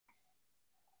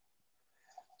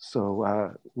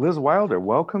So, Liz Wilder,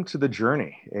 welcome to the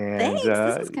journey. And Thanks.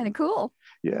 This is kind of cool.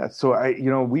 yeah,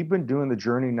 we've been doing the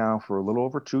journey now for a little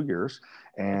over 2 years,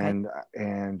 Okay.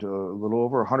 and a little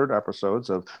over 100 episodes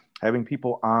of having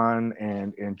people on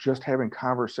and just having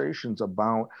conversations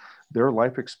about their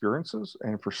life experiences.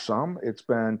 And for some, it's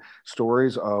been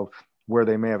stories of where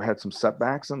they may have had some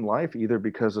setbacks in life, either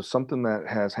because of something that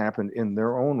has happened in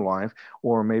their own life,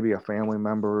 or maybe a family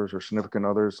member's or significant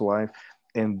other's life.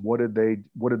 And what did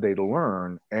they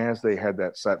learn as they had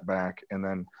that setback, and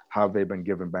then how they've been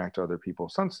given back to other people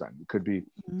since then. It could be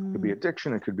Mm.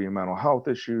 addiction, it could be mental health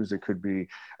issues, it could be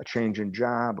a change in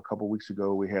job. A couple of weeks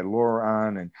ago we had Laura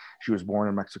on, and she was born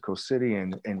in Mexico City,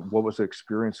 and what was the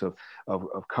experience of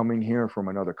coming here from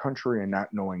another country and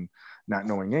not knowing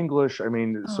English. I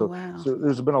mean, Oh, so wow. so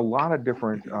there's been a lot of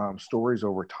different stories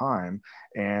over time,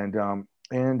 and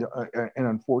and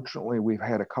unfortunately we've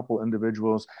had a couple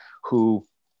individuals who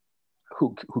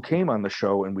who came on the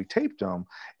show, and we taped them,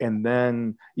 and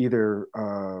then either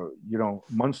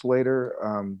months later,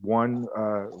 one,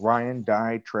 Ryan,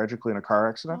 died tragically in a car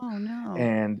accident, Oh, no.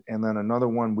 and then another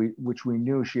one, which we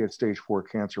knew she had stage 4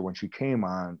 cancer when she came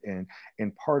on.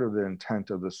 And part of the intent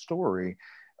of the story,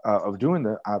 of doing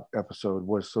the episode,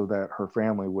 was so that her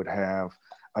family would have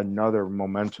another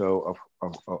memento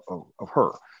of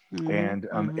her. Hmm.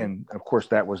 And of course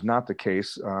that was not the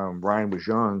case. Ryan was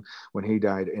young when he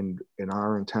died, and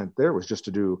our intent there was just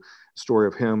to do a story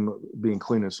of him being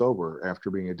clean and sober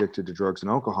after being addicted to drugs and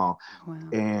alcohol. Wow.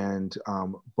 And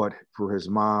but for his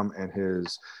mom and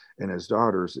his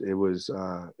daughters,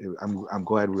 I'm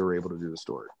glad we were able to do the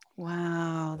story.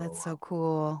 Wow. That's So, so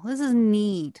cool. This is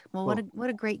neat. Well, what a well, what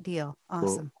a great deal. Well,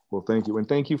 Awesome. well, thank you, and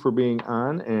thank you for being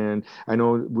on. And I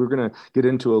know we're going to get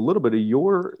into a little bit of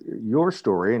your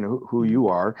story and who Mhm. you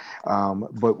are,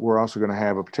 but we're also going to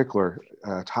have a particular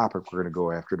topic we're going to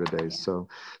go after today. Yeah. So,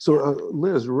 Yeah.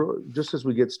 Liz, just as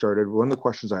we get started, one of the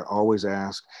questions I always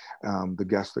ask the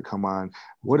guests that come on: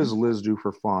 what Mhm. does Liz do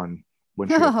for fun when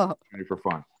she has opportunity for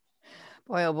fun?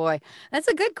 Boy, oh boy. That's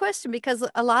a good question because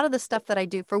a lot of the stuff that I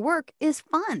do for work is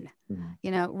fun.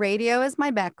 Mhm. Radio is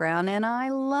my background and I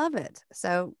love it.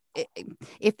 So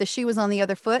if the shoe was on the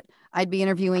other foot, I'd be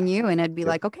interviewing you and I'd be Yep.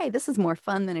 like, okay, this is more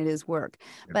fun than it is work.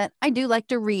 Yep. But I do like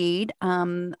to read.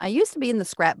 I used to be in the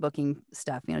scrapbooking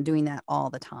stuff, doing that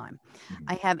all the time. Mhm.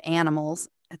 I have animals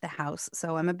at the house.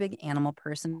 So I'm a big animal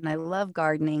person. I love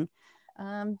gardening,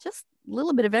 just a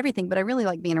little bit of everything, but I really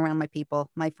like being around my people,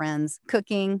 my friends,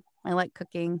 cooking. I like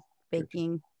cooking, Gotcha.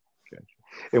 baking, Gotcha.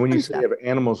 And when you fun say you stuff. have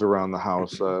animals around the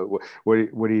house, what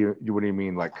do you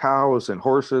mean, like cows and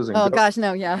horses and Oh gosh, goats?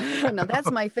 no, yeah. No,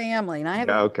 that's my family. And I have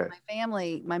Yeah. Okay. my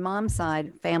family, my mom's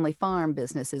side family farm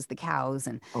business is the cows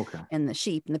Okay. and the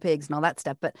sheep and the pigs and all that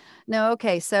stuff. But no,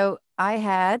 okay. So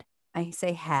I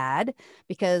say had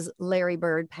because Larry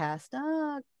Bird passed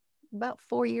about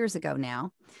 4 years ago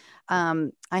now.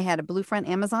 I had a blue front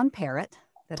Amazon parrot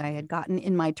that I had gotten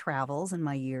in my travels and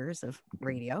my years of Okay.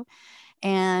 radio.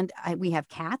 And we have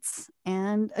cats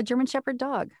and a German Shepherd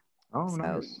dog. Oh, So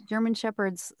nice. German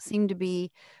Shepherds seem to be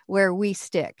where we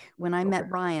stick. When I Okay. met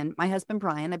Brian, my husband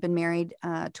Brian, I've been married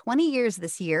 20 years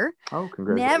this year. Oh, Never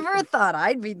congratulations. thought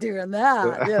I'd be doing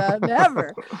that, Yeah.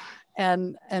 never.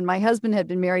 And my husband had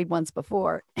been married once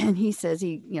before, and he says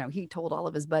he told all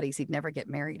of his buddies he'd never get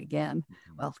married again.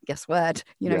 Well, guess what?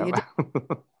 Yeah. You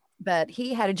but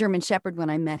he had a German Shepherd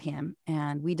when I met him,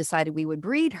 and we decided we would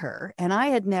breed her. And I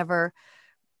had never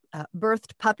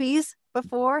birthed puppies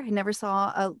before. I never saw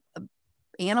a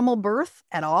animal birth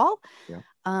at all. Yeah.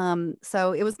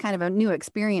 So it was kind of a new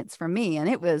experience for me, and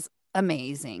it was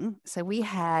amazing. So we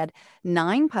had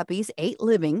 9 puppies, 8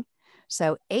 living.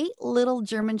 So 8 little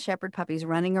German Shepherd puppies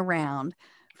running around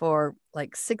for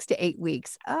like 6 to 8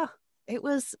 weeks. Oh, it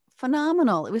was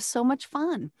phenomenal. It was so much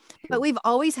fun. But Sure. we've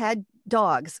always had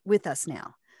dogs with us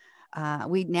now.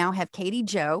 We now have Katie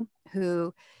Joe,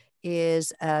 who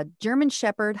is a German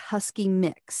Shepherd Husky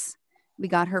mix. We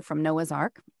got her from Noah's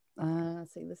Ark.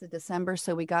 Let's see, this is December,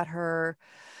 so we got her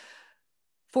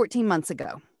 14 months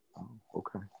ago. Oh,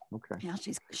 okay. Okay. Yeah,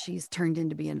 she's turned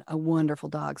into being a wonderful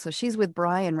dog. So she's with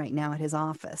Brian right now at his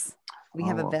office. We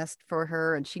have a Oh. vest for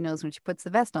her, and she knows when she puts the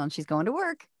vest on, she's going to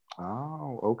work.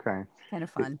 Oh. Okay. Kind of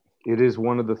It, fun. it is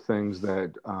one of the things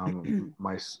that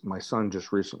my son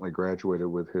just recently graduated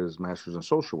with his master's in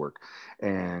social work,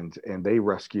 and they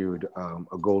rescued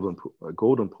a golden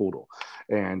poodle,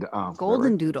 and A is that right?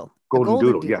 golden doodle. A Golden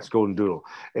golden doodle, yes, doodle. golden doodle,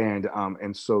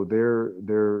 and so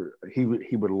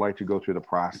he would like to go through the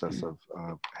process of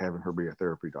having her be a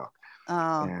therapy dog,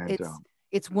 Oh, and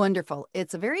it's wonderful.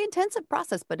 It's a very intensive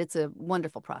process, but it's a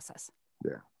wonderful process.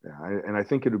 yeah, yeah, and I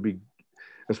think it would be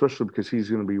especially because he's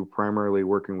going to be primarily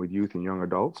working with youth and young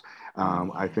adults.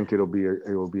 I think it'll be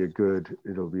a good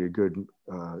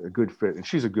a good fit. And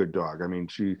she's a good dog. I mean,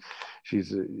 she's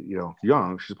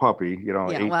young. She's a puppy.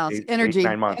 Yeah, well, energy, 8,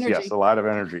 9 months. energy. Yes, a lot of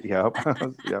energy. Yep.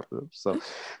 Yep. So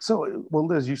well,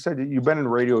 Liz, you said you've been in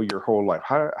radio your whole life.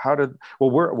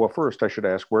 First I should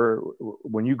ask,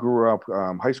 when you grew up,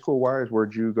 high school wise,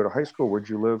 where'd you go to high school? Where'd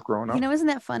you live growing up? Isn't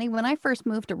that funny? When I first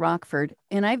moved to Rockford,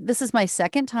 and this is my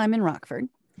second time in Rockford.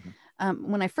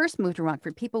 When I first moved to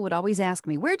Rockford, people would always ask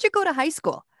me, "Where'd you go to high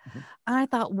school?" And I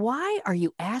thought, why are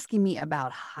you asking me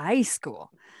about high school?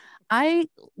 I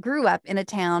grew up in a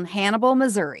town, Hannibal,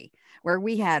 Missouri, where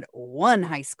we had one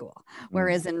high school,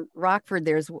 whereas in Rockford,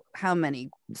 there's how many?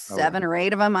 7 or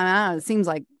 8 of them? I don't know, it seems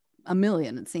like a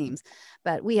million, it seems.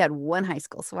 But we had one high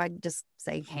school. So I'd just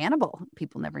say Hannibal.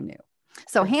 People never knew.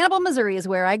 So Hannibal, Missouri is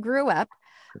where I grew up.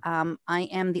 I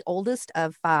am the oldest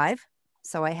of 5.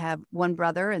 So I have 1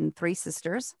 brother and 3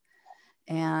 sisters.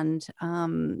 And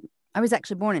I was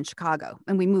actually born in Chicago,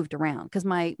 and we moved around because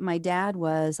my dad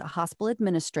was a hospital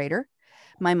administrator.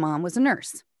 My mom was a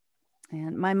nurse.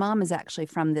 And my mom is actually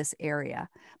from this area.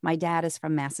 My dad is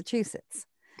from Massachusetts.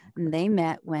 And they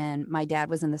met when my dad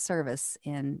was in the service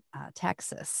in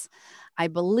Texas. I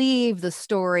believe the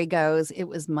story goes it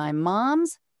was my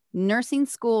mom's nursing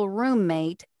school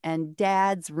roommate and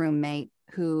dad's roommate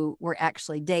who were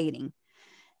actually dating.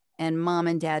 And mom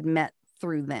and dad met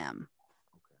through them.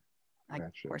 Gotcha.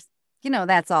 Of course,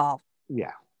 that's all.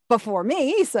 Yeah. Before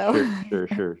me, so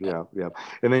sure, yeah.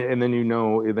 And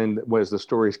then as the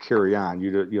stories carry on,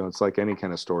 it's like any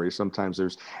kind of story. Sometimes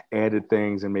there's added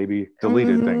things and maybe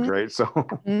deleted things, right? So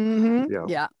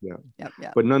yeah.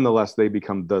 But nonetheless, they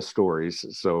become the stories.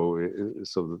 So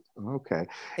okay,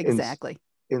 exactly.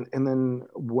 And then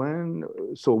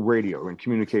radio and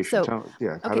communication. How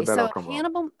did that all come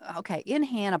Hannibal, in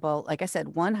Hannibal, like I said,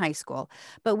 one high school,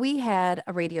 but we had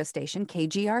a radio station,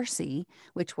 KGRC,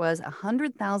 which was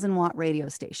 100,000 watt radio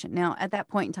station. Now, at that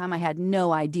point in time, I had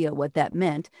no idea what that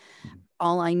meant.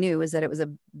 All I knew is that it was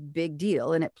a big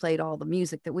deal, and it played all the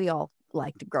music that we all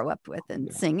like to grow up with and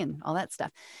sing and all that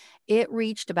stuff. It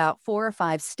reached about 4 or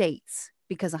 5 states.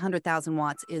 Because 100,000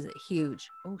 watts is huge.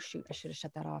 Oh, shoot. I should have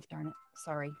shut that off. Darn it.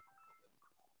 Sorry.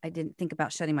 I didn't think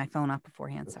about shutting my phone off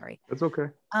beforehand. Sorry. That's okay.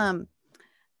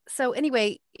 So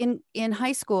anyway, in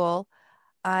high school,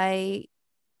 I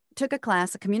took a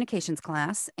communications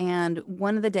class, and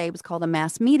one of the day was called a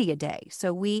mass media day.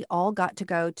 So we all got to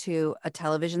go to a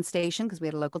television station because we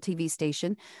had a local TV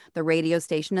station, the radio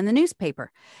station, and the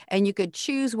newspaper. And you could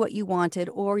choose what you wanted,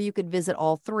 or you could visit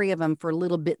all 3 of them for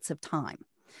little bits of time.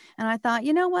 And I thought,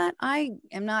 you know what? I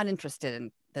am not interested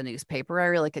in the newspaper. I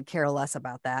really could care less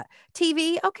about that.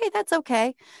 TV, okay, that's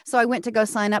okay. So I went to go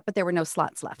sign up, but there were no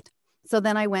slots left. So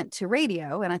then I went to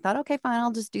radio, and I thought, okay, fine,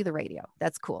 I'll just do the radio.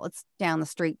 That's cool. It's down the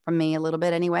street from me a little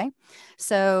bit anyway.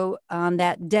 So on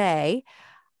that day,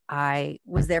 I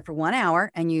was there for 1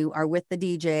 hour, and you are with the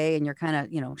DJ, and you're kind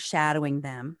of, shadowing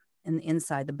them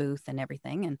inside the booth and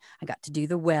everything. And I got to do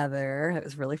the weather. It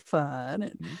was really fun.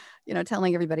 And,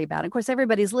 telling everybody about it. Of course,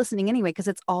 everybody's listening anyway, because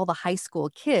it's all the high school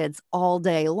kids all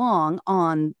day long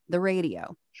on the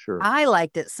radio. Sure. I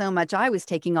liked it so much. I was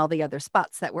taking all the other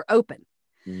spots that were open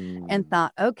and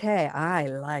thought, okay, I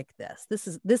like this. This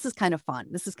is kind of fun.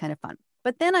 This is kind of fun.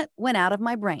 But then it went out of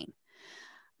my brain.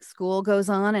 School goes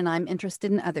on, and I'm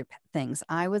interested in other things.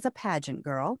 I was a pageant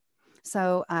girl.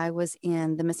 So I was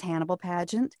in the Miss Hannibal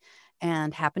pageant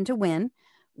and happened to win.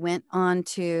 Went on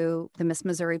to the Miss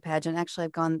Missouri pageant. Actually,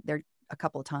 I've gone there a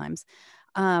couple of times.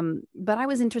 But I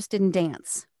was interested in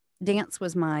dance. Dance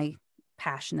was my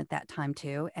passion at that time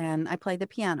too. And I played the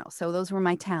piano. So those were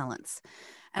my talents.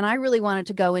 And I really wanted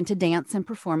to go into dance and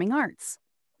performing arts,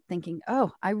 thinking,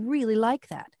 oh, I really like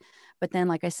that. But then,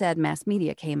 like I said, mass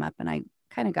media came up, and I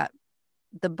kind of got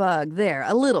the bug there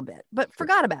a little bit, but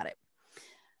forgot about it.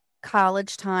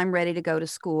 College time, ready to go to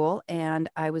school, and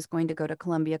I was going to go to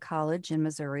Columbia College in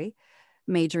Missouri,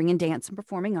 majoring in dance and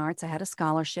performing arts. I had a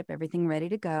scholarship, everything ready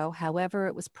to go. However,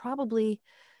 it was probably,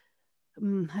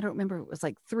 I don't remember, it was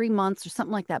like 3 months or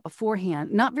something like that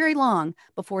beforehand, not very long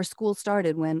before school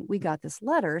started, when we got this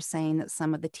letter saying that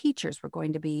some of the teachers were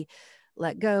going to be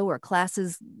let go, or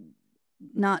classes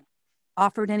not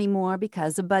offered anymore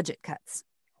because of budget cuts.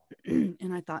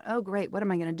 And I thought, oh, great, what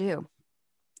am I going to do?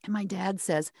 And my dad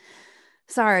says,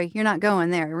 sorry, you're not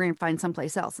going there. We're going to find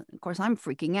someplace else. And of course, I'm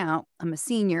freaking out. I'm a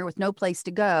senior with no place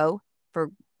to go for,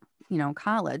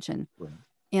 college. And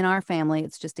in our family,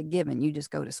 it's just a given. You just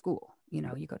go to school, you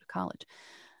go to college.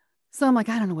 So I'm like,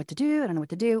 I don't know what to do. I don't know what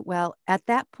to do. Well, at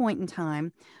that point in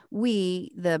time,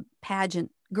 we, the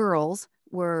pageant girls,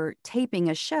 were taping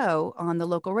a show on the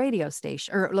local radio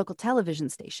station or local television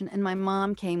station, and my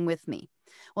mom came with me.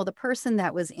 Well, the person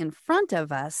that was in front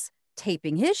of us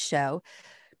taping his show,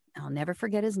 I'll never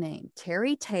forget his name,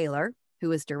 Terry Taylor, who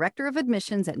was director of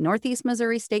admissions at Northeast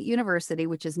Missouri State University,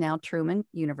 which is now Truman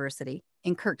University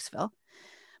in Kirksville.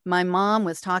 My mom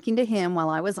was talking to him while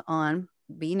I was on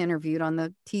being interviewed on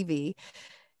the TV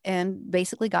and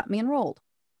basically got me enrolled.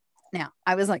 Now,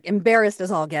 I was like embarrassed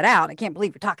as all get out. I can't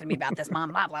believe you're talking to me about this,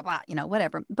 Mom, blah, blah, blah,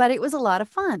 whatever. But it was a lot of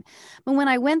fun. But when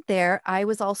I went there, I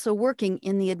was also working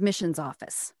in the admissions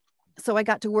office. So I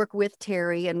got to work with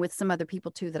Terry and with some other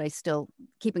people too that I still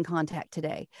keep in contact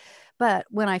today. But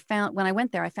when I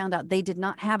went there, I found out they did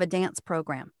not have a dance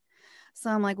program. So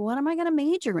I'm like, what am I going to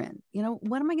major in?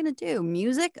 What am I going to do?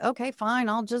 Music? Okay, fine.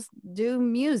 I'll just do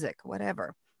music,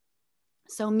 whatever.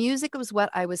 So music was what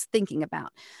I was thinking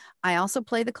about. I also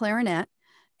play the clarinet,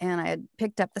 and I had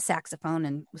picked up the saxophone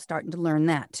and was starting to learn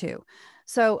that too.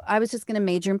 So I was just going to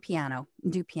major in piano,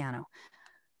 do piano.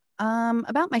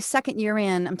 About my second year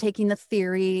in, I'm taking the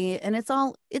theory, and it's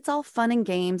all fun and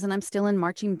games, and I'm still in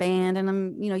marching band, and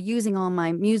I'm, using all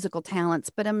my musical talents,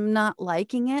 but I'm not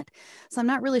liking it. So I'm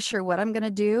not really sure what I'm going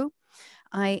to do.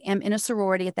 I am in a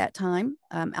sorority at that time,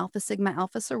 Alpha Sigma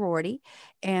Alpha sorority.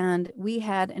 And we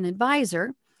had an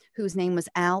advisor whose name was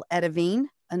Al Edavine,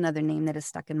 another name that is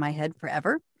stuck in my head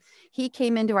forever. He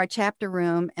came into our chapter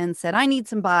room and said, I need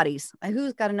some bodies.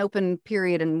 Who's got an open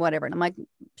period and whatever? And I'm like,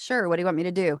 sure. What do you want me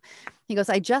to do? He goes,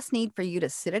 I just need for you to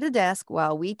sit at a desk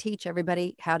while we teach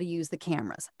everybody how to use the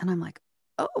cameras. And I'm like,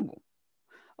 oh,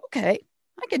 okay.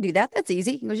 I could do that. That's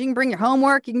easy. He goes, you can bring your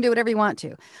homework. You can do whatever you want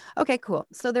to. Okay, cool.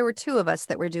 So there were two of us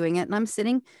that were doing it. And I'm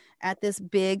sitting at this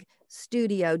big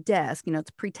studio desk, it's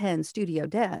a pretend studio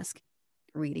desk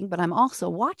reading, but I'm also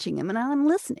watching him and I'm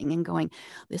listening and going,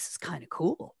 this is kind of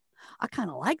cool. I kind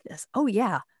of like this. Oh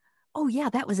yeah.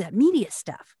 That was that media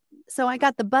stuff. So I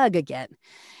got the bug again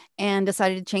and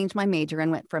decided to change my major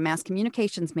and went for a mass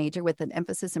communications major with an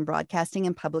emphasis in broadcasting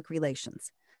and public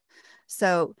relations.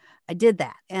 So I did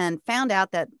that and found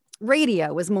out that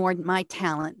radio was more my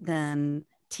talent than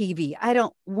TV. I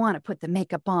don't want to put the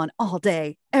makeup on all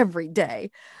day, every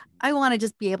day. I want to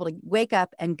just be able to wake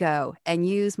up and go and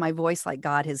use my voice like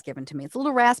God has given to me. It's a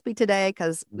little raspy today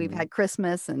because we've had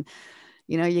Christmas and,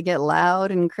 you get loud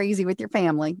and crazy with your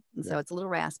family. And so it's a little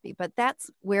raspy, but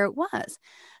that's where it was.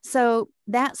 So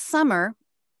that summer,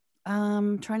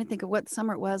 trying to think of what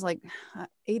summer it was, like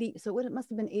 80. So it must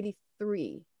have been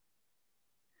 83.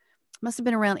 Must have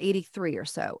been around 83 or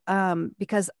so,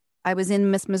 because I was in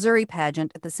Miss Missouri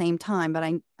pageant at the same time, but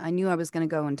I knew I was going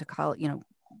to go into college,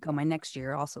 go my next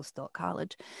year, also still at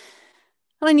college.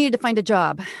 But I needed to find a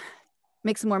job,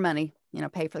 make some more money,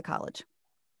 pay for the college.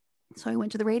 So I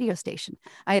went to the radio station.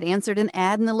 I had answered an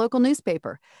ad in the local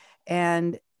newspaper,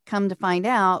 and come to find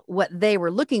out what they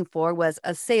were looking for was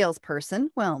a salesperson.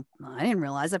 Well, I didn't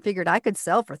realize. I figured I could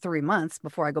sell for 3 months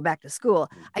before I go back to school.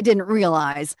 I didn't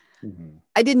realize.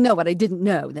 I didn't know what I didn't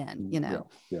know then, Yeah.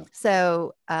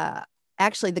 So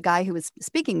actually, the guy who was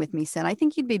speaking with me said, I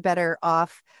think you'd be better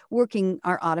off working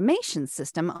our automation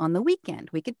system on the weekend.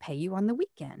 We could pay you on the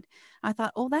weekend. I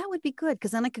thought, oh, that would be good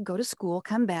because then I could go to school,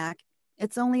 come back.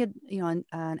 It's only an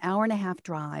hour and a half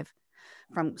drive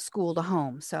from school to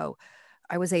home. So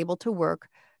I was able to work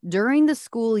during the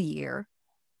school year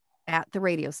at the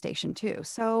radio station too.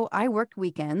 So I worked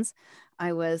weekends.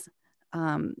 I was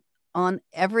on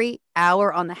every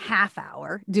hour on the half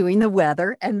hour doing the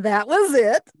weather. And that was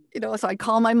it. So I'd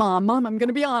call my mom, I'm going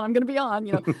to be on,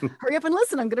 hurry up and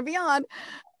listen. I'm going to be on.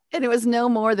 And it was no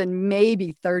more than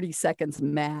maybe 30 seconds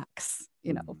max,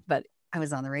 but I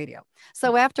was on the radio.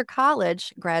 So after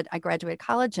college, I graduated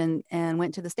college and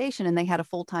went to the station, and they had a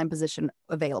full-time position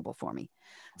available for me.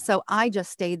 So I just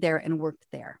stayed there and worked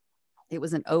there. It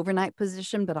was an overnight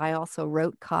position, but I also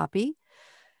wrote copy,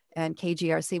 and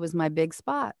KGRC was my big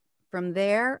spot. From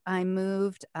there, I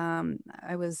moved.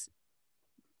 I was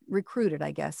recruited,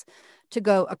 I guess, to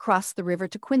go across the river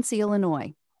to Quincy,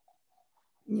 Illinois.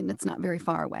 It's not very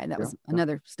far away. That was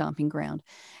another stomping ground.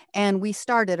 And we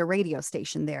started a radio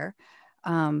station there.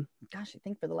 Gosh, I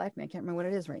think for the life of me, I can't remember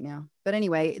what it is right now. But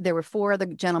anyway, there were 4 other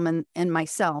gentlemen and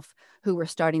myself who were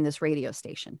starting this radio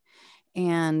station,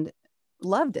 and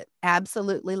loved it.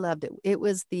 Absolutely loved it. It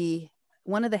was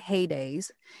one of the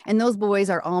heydays. And those boys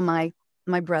are all my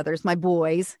brothers, my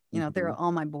boys, they're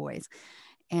all my boys.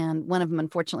 And one of them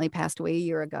unfortunately passed away a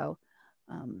year ago.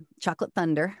 Chocolate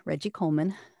Thunder, Reggie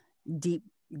Coleman, deep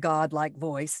godlike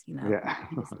voice, I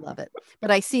just love it.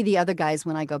 But I see the other guys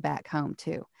when I go back home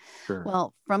too. Sure.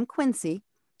 Well, from Quincy,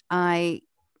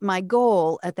 my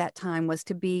goal at that time was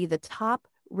to be the top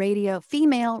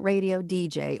female radio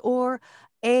DJ, or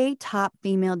a top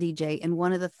female DJ in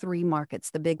one of the three markets,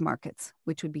 the big markets,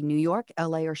 which would be New York,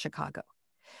 LA, or Chicago.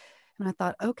 And I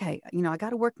thought, okay, I got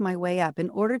to work my way up. In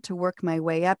order to work my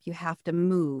way up, you have to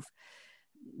move.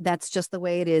 That's just the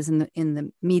way it is in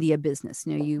the media business.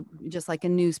 You just like a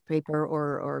newspaper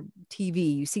or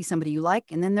TV, you see somebody you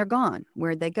like and then they're gone.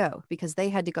 Where'd they go? Because they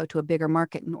had to go to a bigger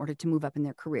market in order to move up in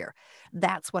their career.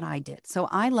 That's what I did. So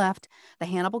I left the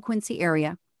Hannibal Quincy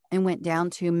area and went down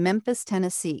to Memphis,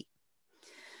 Tennessee.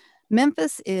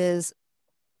 Memphis is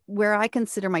where I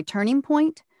consider my turning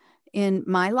point in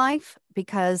my life,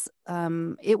 because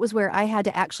it was where I had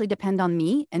to actually depend on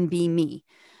me and be me.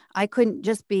 I couldn't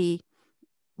just be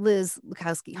Liz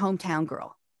Lukowski, hometown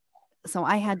girl. So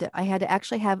I had to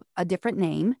actually have a different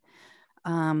name.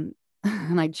 And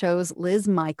I chose Liz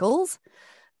Michaels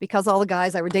because all the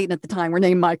guys I were dating at the time were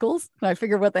named Michaels. And I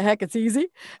figured, what the heck, it's easy.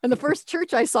 And the first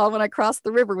church I saw when I crossed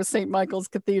the river was St. Michael's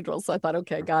Cathedral. So I thought,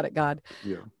 okay, got it, God.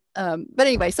 Yeah. But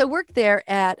anyway, so worked there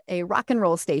at a rock and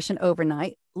roll station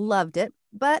overnight, loved it,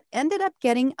 but ended up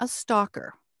getting a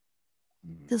stalker.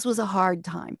 This was a hard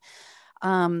time.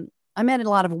 I met a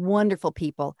lot of wonderful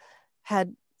people,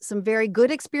 had some very good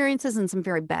experiences and some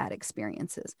very bad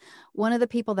experiences. One of the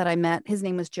people that I met, his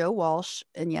name was Joe Walsh.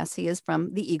 And yes, he is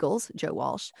from the Eagles, Joe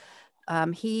Walsh.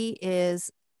 He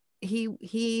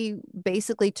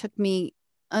basically took me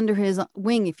under his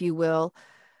wing, if you will,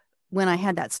 when I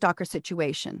had that stalker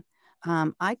situation.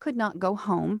 I could not go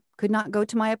home, could not go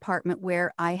to my apartment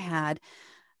where I had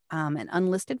an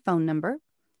unlisted phone number.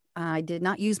 I did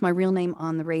not use my real name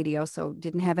on the radio, so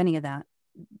didn't have any of that.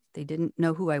 They didn't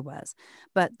know who I was.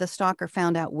 But the stalker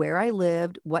found out where I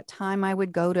lived, what time I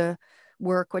would go to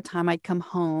work, what time I'd come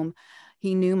home.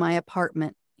 He knew my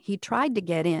apartment. He tried to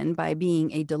get in by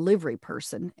being a delivery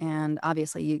person. And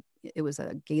obviously it was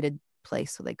a gated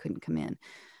place, so they couldn't come in.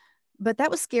 But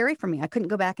that was scary for me. I couldn't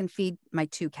go back and feed my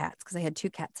two cats because I had two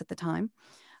cats at the time.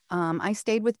 I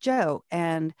stayed with Joe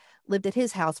and lived at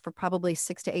his house for probably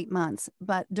 6 to 8 months.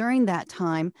 But during that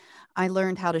time, I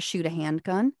learned how to shoot a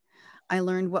handgun. I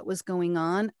learned what was going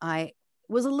on. I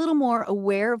was a little more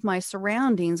aware of my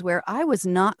surroundings where I was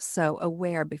not so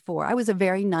aware before. I was a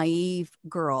very naive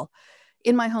girl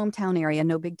in my hometown area,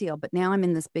 no big deal. But now I'm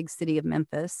in this big city of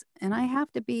Memphis and I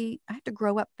have to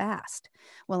grow up fast.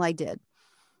 Well, I did.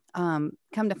 Come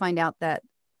to find out that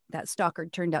stalker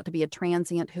turned out to be a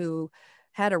transient who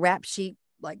had a rap sheet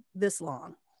like this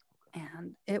long.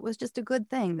 And it was just a good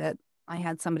thing that I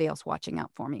had somebody else watching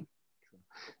out for me.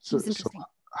 So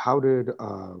how did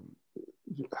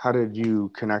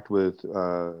you connect with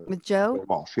Joe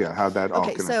Walsh? Yeah, how'd that all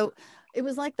connect? So it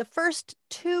was like the first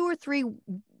 2 or 3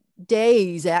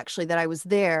 days actually that I was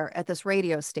there at this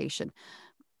radio station.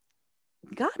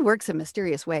 God works in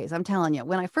mysterious ways. I'm telling you,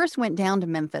 when I first went down to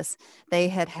Memphis, they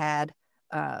had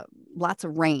lots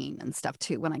of rain and stuff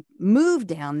too. When I moved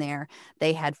down there,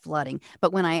 they had flooding.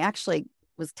 But when I actually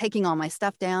was taking all my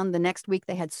stuff down, the next week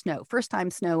they had snow. First time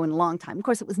snow in a long time. Of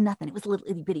course, it was nothing. It was a little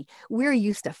itty bitty. We're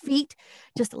used to feet,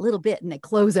 just a little bit, and they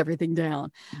close everything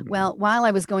down. Mm-hmm. Well, while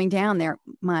I was going down there,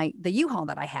 the U-Haul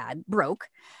that I had broke,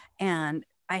 and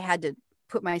I had to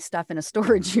put my stuff in a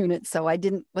storage unit, so I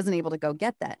wasn't able to go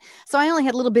get that. So I only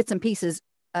had little bits and pieces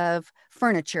of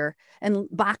furniture and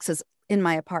boxes in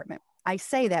my apartment. I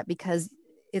say that because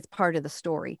it's part of the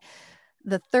story.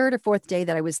 The 3rd or 4th day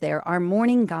that I was there, our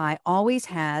morning guy always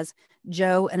has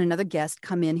Joe and another guest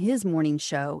come in his morning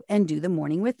show and do the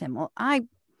morning with him. Well, I,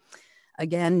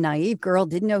 again, naive girl,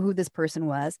 didn't know who this person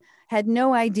was, had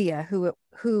no idea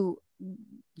who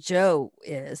Joe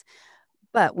is.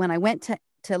 But when I went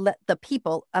to let the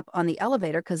people up on the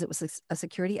elevator, because it was a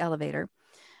security elevator,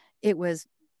 it was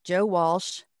Joe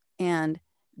Walsh and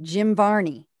Jim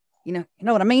Varney. You know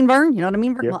what I mean, Vern? You know what I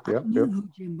mean, Vern? I knew who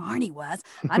Jim Varney was.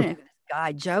 I didn't know who this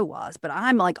guy Joe was, but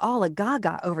I'm like all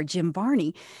gaga over Jim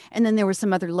Varney. And then there were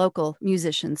some other local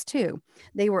musicians too.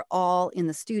 They were all in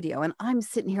the studio, and I'm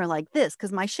sitting here like this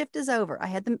because my shift is over. I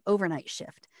had the overnight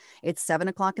shift. It's 7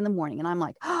 o'clock in the morning, and I'm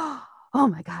like, oh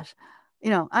my gosh,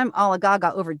 I'm all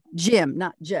gaga over Jim,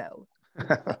 not Joe.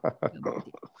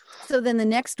 So then the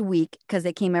next week, because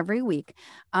they came every week,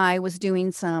 I was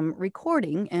doing some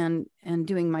recording and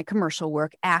doing my commercial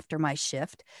work after my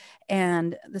shift.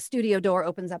 And the studio door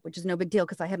opens up, which is no big deal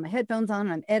because I had my headphones on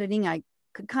and I'm editing. I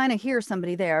could kind of hear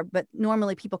somebody there, but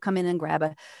normally people come in and grab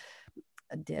a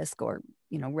disc or,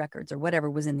 records or whatever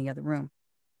was in the other room.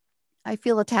 I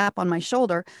feel a tap on my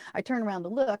shoulder. I turn around to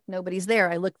look. Nobody's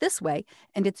there. I look this way,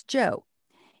 and it's Joe.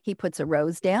 He puts a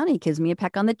rose down. He gives me a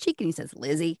peck on the cheek and he says,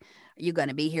 Lizzie, are you going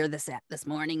to be here this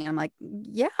morning? And I'm like,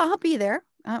 yeah, I'll be there.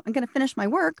 I'm going to finish my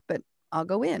work, but I'll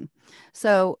go in.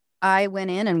 So I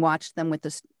went in and watched them with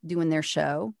this doing their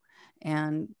show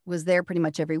and was there pretty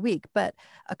much every week. But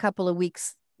a couple of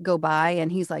weeks go by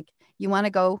and he's like, you want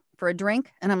to go for a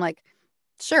drink? And I'm like,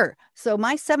 sure. So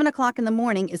my 7 o'clock in the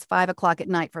morning is 5 o'clock at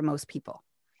night for most people.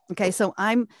 Okay. So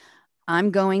I'm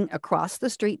going across the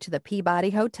street to the Peabody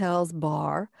Hotel's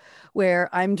bar where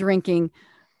I'm drinking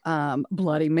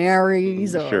Bloody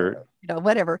Marys or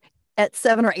whatever at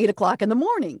 7 or 8 o'clock in the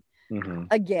morning. Mm-hmm.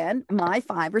 Again, my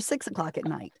 5 or 6 o'clock at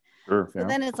night. Sure, so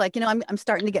then it's like, I'm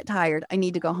starting to get tired. I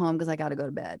need to go home because I got to go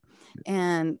to bed.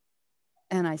 And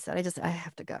I said, I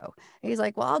have to go. And he's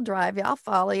like, well, I'll drive you. I'll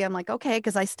follow you. I'm like, okay.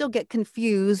 Because I still get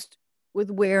confused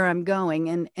with where I'm going.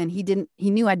 And he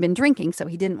knew I'd been drinking. So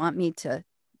he didn't want me to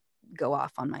go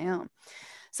off on my own.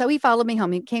 So he followed me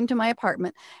home. He came to my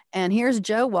apartment and here's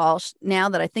Joe Walsh. Now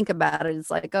that I think about it,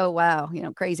 it's like, oh, wow,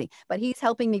 crazy. But he's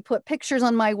helping me put pictures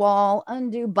on my wall,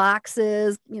 undo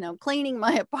boxes, cleaning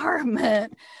my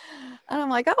apartment. And I'm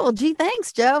like, oh, well, gee,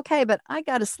 thanks, Joe. Okay, but I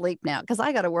got to sleep now because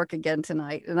I got to work again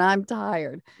tonight and I'm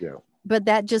tired. Yeah. But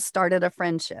that just started a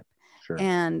friendship. Sure.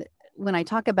 And when I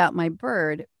talk about my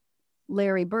bird,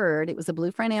 Larry Bird, it was a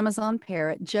blue front Amazon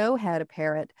parrot. Joe had a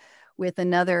parrot with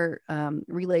another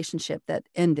relationship that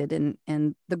ended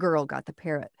and the girl got the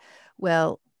parrot.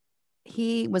 Well,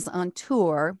 he was on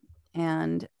tour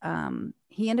and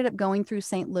he ended up going through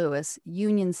St. Louis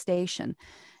Union Station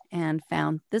and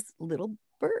found this little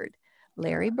bird,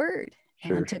 Larry Bird,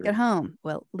 and took it home.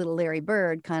 Well, little Larry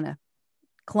Bird kind of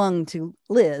clung to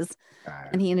Liz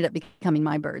and he ended up becoming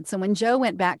my bird. So when Joe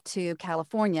went back to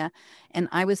California and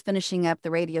I was finishing up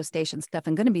the radio station stuff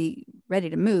and going to be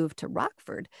ready to move to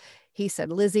Rockford, he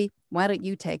said, Lizzie, why don't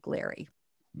you take Larry?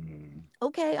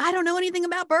 Okay, I don't know anything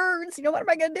about birds. What am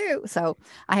I going to do? So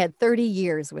I had 30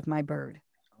 years with my bird.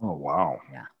 Oh, wow.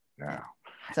 Yeah.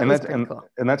 So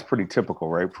and that's pretty typical,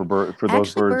 right? For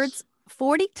those birds.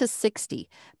 40 to 60,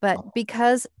 but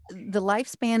because the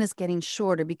lifespan is getting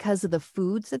shorter because of the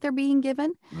foods that they're being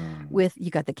given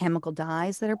you got the chemical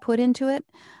dyes that are put into it.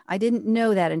 I didn't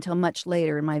know that until much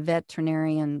later. And my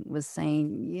veterinarian was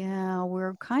saying, yeah,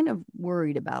 we're kind of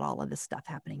worried about all of this stuff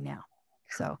happening now.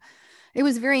 So it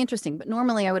was very interesting, but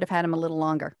normally I would have had him a little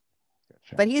longer,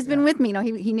 but he's been with me.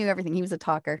 He knew everything. He was a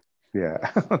talker.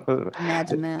 Yeah.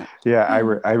 Imagine that. Yeah. I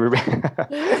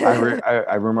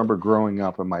remember growing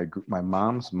up and my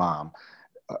mom's mom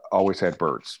always had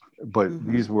birds, but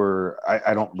these were,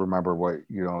 I don't remember what,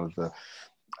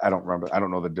 I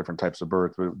don't know the different types of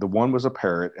birds, but the one was a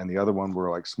parrot and the other one were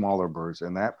like smaller birds.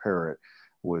 And that parrot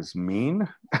was mean.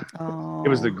 Oh. It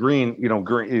was the green,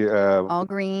 all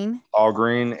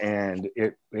green. And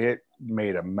it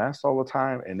made a mess all the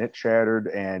time and it chattered.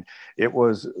 And it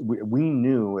was, we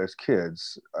knew as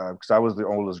kids, because I was the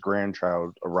oldest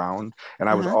grandchild around and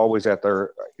I was always it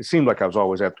seemed like I was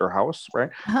always at their house.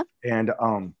 Right. And,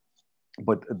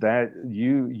 but that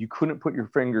you couldn't put your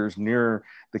fingers near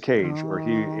the cage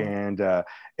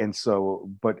and so,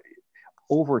 but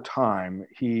over time,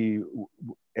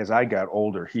 as I got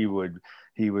older, and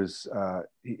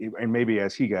maybe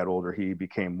as he got older, he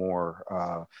became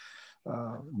more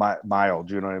mild,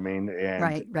 you know what I mean? And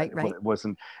right. It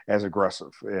wasn't as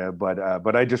aggressive.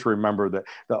 But I just remember that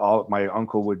my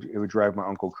uncle it would drive my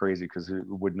uncle crazy because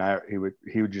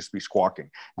he would just be squawking,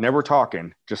 never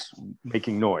talking, just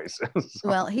making noise. So.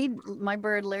 Well, my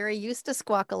bird Larry used to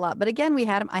squawk a lot, but again,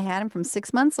 I had him from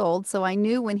 6 months old, so I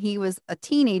knew when he was a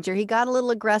teenager, he got a little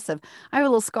aggressive. I have a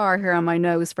little scar here on my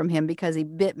nose from him because he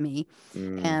bit me,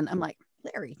 and I'm like,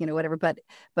 Larry, whatever,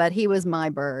 but he was my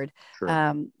bird. Sure.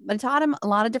 But I taught him a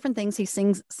lot of different things. He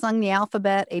sung the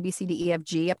alphabet, A, B, C, D, E, F,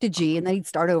 G up to G, and then he'd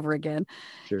start over again.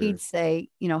 Sure. He'd say,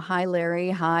 hi,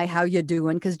 Larry. Hi, how you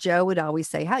doing? Because Joe would always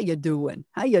say, how you doing?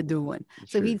 How you doing? Sure.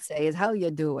 So he'd say, is how you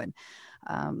doing?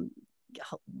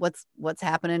 What's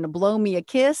happening? To blow me a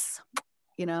kiss.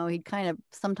 He'd kind of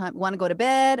sometimes want to go to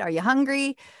bed. Are you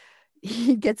hungry?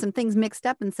 He'd get some things mixed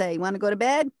up and say, want to go to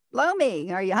bed? Blow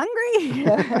me. Are you hungry?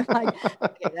 Like,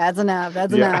 okay, that's enough.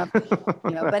 That's enough.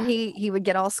 But he would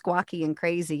get all squawky and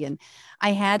crazy. And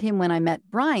I had him when I met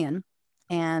Brian,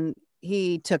 and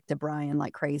he took to Brian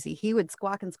like crazy. He would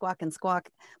squawk and squawk and squawk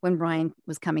when Brian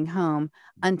was coming home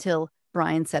until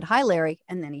Brian said, hi, Larry.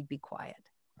 And then he'd be quiet.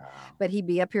 Wow. But he'd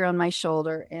be up here on my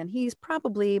shoulder, and he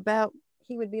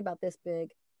would be about this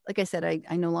big. Like I said,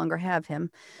 I no longer have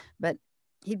him, but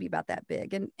he'd be about that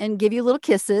big and give you little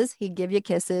kisses. He'd give you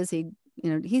kisses. He'd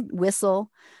whistle.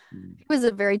 He was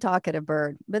a very talkative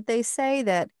bird, but they say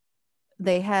that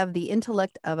they have the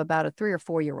intellect of about a 3 or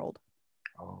 4 year old.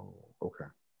 Oh, okay.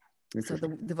 So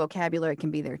the vocabulary can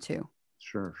be there too.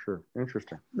 Sure, sure.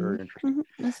 Interesting. Very interesting.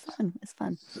 It's fun. It's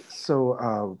fun.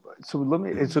 So let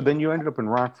me. So then you ended up in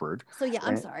Rockford. So yeah, I'm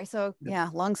And, sorry. So yeah,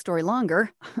 long story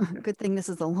longer. Good thing this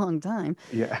is a long time.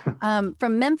 yeah.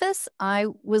 From Memphis, I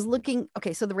was looking.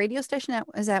 Okay, so the radio station I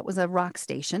was at was a rock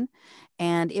station,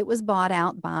 and it was bought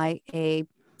out by a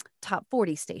top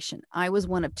 40 station. I was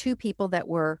one of two people that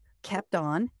were kept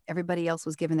on. Everybody else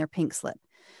was given their pink slip.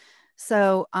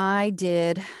 So I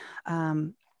did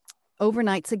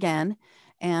overnights again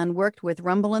and worked with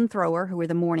Rumble and Thrower, who were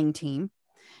the morning team.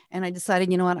 And I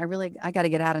decided, you know what, I got to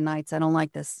get out of nights. I don't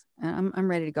like this. I'm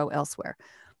ready to go elsewhere.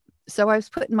 So I was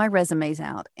putting my resumes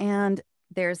out, and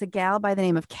there's a gal by the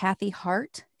name of Kathy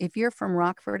Hart. If you're from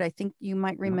Rockford, I think you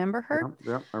might remember her.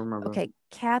 Yeah, I remember. Okay,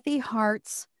 Kathy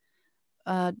Hart's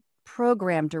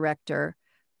program director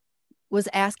was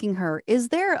asking her, is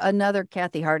there another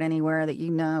Kathy Hart anywhere that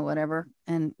you know, whatever?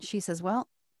 And she says, well,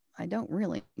 I don't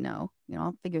really know.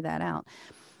 I'll figure that out.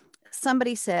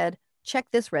 Somebody said, check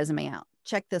this resume out,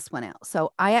 check this one out.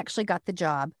 So I actually got the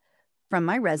job from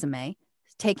my resume,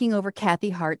 taking over Kathy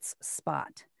Hart's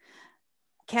spot.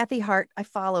 Kathy Hart, I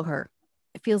follow her.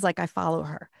 It feels like I follow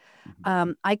her.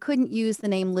 I couldn't use the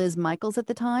name Liz Michaels at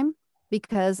the time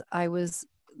because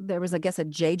there was, I guess, a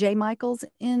JJ Michaels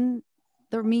in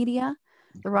the media,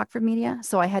 the Rockford media.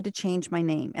 So I had to change my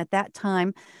name. At that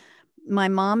time, my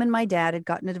mom and my dad had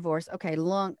gotten a divorce. Okay,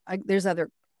 there's other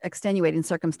extenuating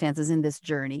circumstances in this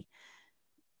journey.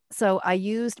 So I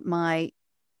used my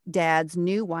dad's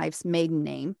new wife's maiden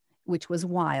name, which was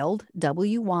Wild,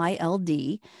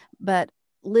 WYLD, but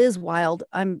Liz Wild,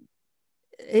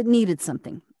 it needed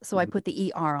something. So I put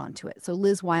the ER onto it. So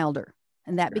Liz Wilder,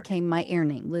 and that became my air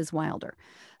name, Liz Wilder.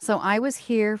 So I was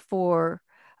here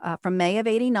from May of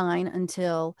 89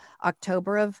 until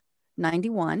October of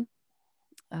 91.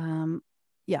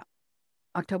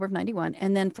 October of 91.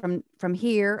 And then from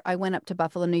here, I went up to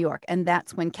Buffalo, New York. And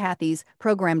that's when Kathy's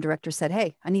program director said,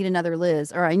 hey, I need another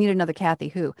Liz, or I need another Kathy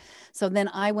who. So then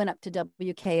I went up to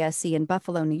WKSC in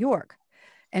Buffalo, New York,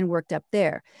 and worked up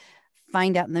there.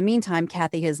 Find out in the meantime,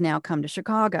 Kathy has now come to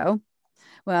Chicago.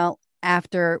 Well,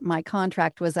 after my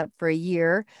contract was up for a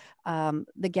year,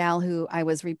 the gal who I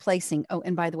was replacing, oh,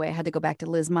 and by the way, I had to go back to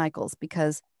Liz Michaels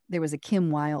because there was a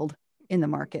Kim Wilde in the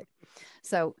market.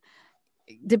 So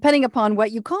depending upon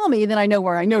what you call me, then I know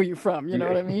where I know you from. You know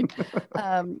what I mean?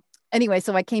 Anyway,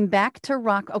 so I came back to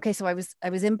Rock. Okay, so I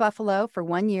was in Buffalo for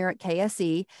 1 year at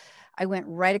KSE. I went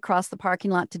right across the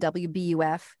parking lot to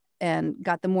WBUF and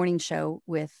got the morning show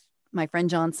with my friend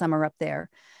John Summer up there,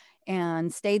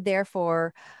 and stayed there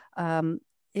for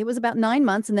it was about 9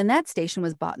 months, and then that station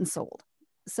was bought and sold.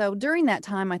 So during that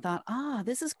time, I thought,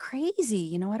 this is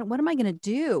crazy. What am I going to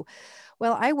do?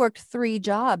 Well, I worked 3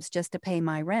 jobs just to pay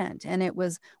my rent, and it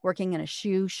was working in a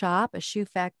shoe shop, a shoe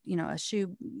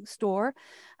store,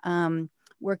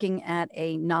 working at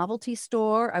a novelty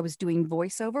store. I was doing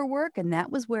voiceover work, and that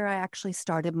was where I actually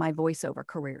started my voiceover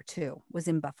career too, was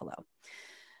in Buffalo.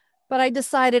 But I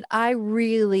decided I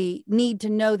really need to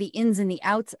know the ins and the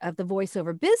outs of the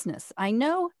voiceover business. I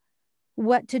know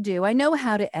what to do. I know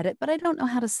how to edit, but I don't know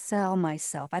how to sell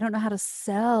myself. I don't know how to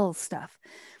sell stuff.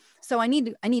 So I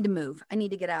need to move. I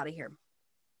need to get out of here.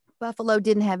 Buffalo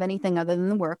didn't have anything other than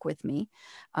the work with me.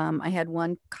 I had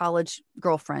one college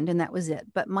girlfriend, and that was it.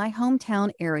 But my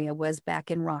hometown area was back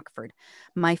in Rockford.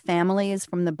 My family is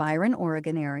from the Byron,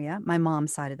 Oregon area, my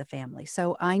mom's side of the family.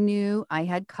 So I knew I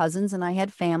had cousins and I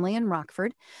had family in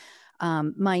Rockford.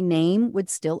 My name would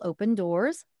still open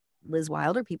doors. Liz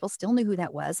Wilder, people still knew who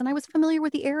that was, and I was familiar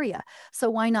with the area.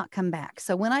 So why not come back?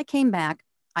 So when I came back,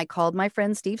 I called my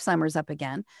friend Steve Summers up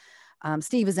again.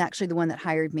 Steve is actually the one that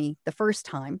hired me the first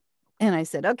time. And I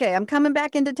said, okay, I'm coming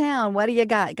back into town. What do you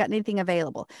got? Got anything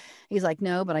available? He's like,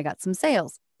 no, but I got some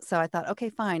sales. So I thought,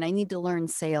 okay, fine. I need to learn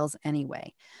sales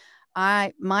anyway.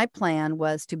 My plan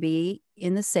was to be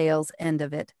in the sales end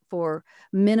of it for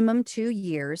minimum 2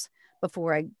 years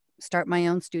before I start my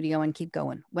own studio and keep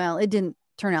going. Well, it didn't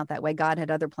turn out that way. God had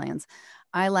other plans.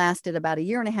 I lasted about a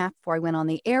year and a half before I went on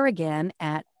the air again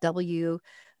at I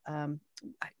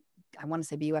want to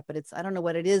say BUF, but I don't know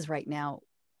what it is right now.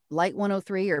 Light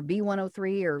 103 or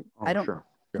B103 or I don't, sure.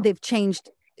 Yeah. They've changed.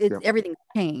 Everything's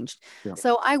changed. Yeah.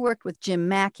 So I worked with Jim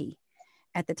Mackey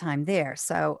at the time there.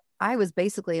 So I was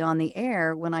basically on the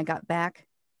air when I got back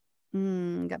about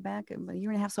a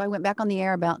year and a half. So I went back on the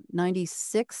air about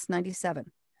 96, 97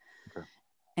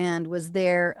 and was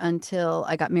there until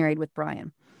I got married with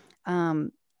Brian.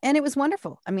 And it was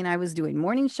wonderful. I mean, I was doing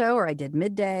morning show or I did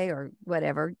midday or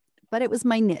whatever, but it was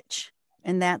my niche.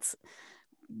 And that's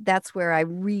where I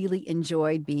really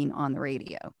enjoyed being on the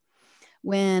radio.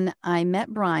 When I met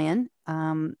Brian,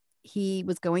 he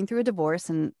was going through a divorce,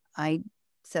 and I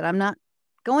said, I'm not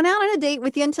going out on a date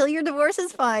with you until your divorce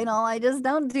is final. I just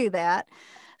don't do that.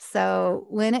 So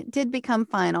when it did become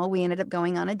final, we ended up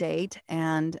going on a date,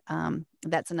 and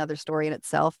that's another story in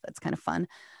itself. That's kind of fun.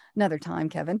 Another time,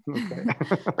 Kevin.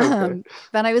 Okay.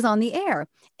 But I was on the air,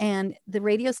 and the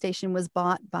radio station was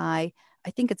bought by,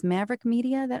 I think it's Maverick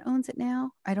Media that owns it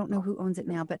now. I don't know who owns it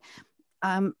now, but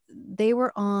they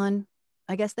were on,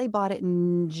 I guess they bought it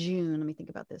in June. Let me think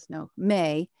about this. No,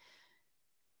 May.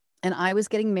 And I was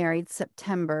getting married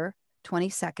September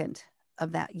 22nd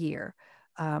of that year,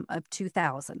 of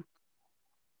 2000.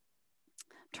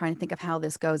 Trying to think of how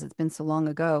this goes. It's been so long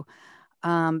ago.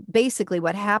 Basically,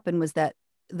 what happened was that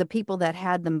the people that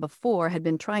had them before had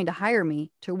been trying to hire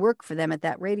me to work for them at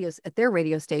their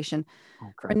radio station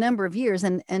for a number of years,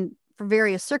 and for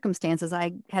various circumstances,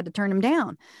 I had to turn them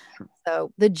down. Sure.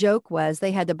 So the joke was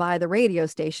they had to buy the radio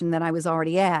station that I was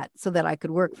already at so that I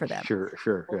could work for them. Sure.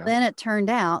 Well, Yeah. then it turned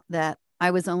out that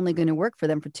I was only going to work for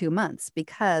them for 2 months,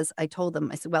 because I told them,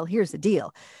 I said, well, here's the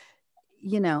deal.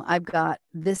 I've got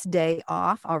this day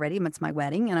off already. It's my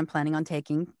wedding, and I'm planning on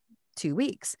taking 2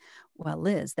 weeks. Well,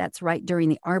 Liz, that's right during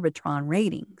the Arbitron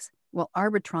ratings. Well,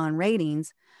 Arbitron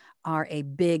ratings are a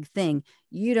big thing.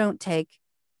 You don't take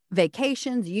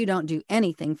vacations, you don't do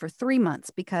anything for 3 months,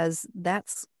 because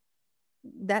that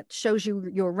shows you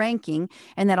your ranking,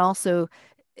 and that also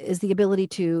is the ability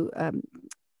to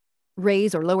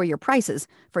raise or lower your prices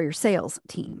for your sales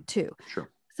team too. Sure.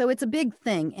 So it's a big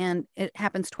thing, and it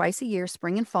happens twice a year,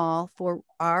 spring and fall, for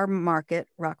our market,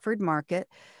 Rockford market.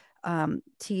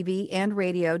 TV and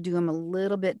radio do them a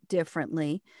little bit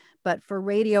differently. But for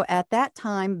radio at that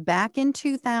time, back in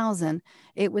 2000,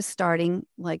 it was starting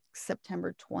like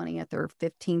September 20th or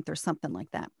 15th or something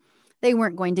like that. They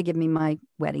weren't going to give me my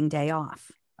wedding day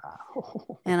off.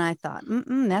 Oh. And I thought,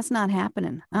 that's not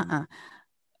happening.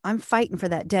 I'm fighting for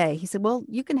that day. He said, well,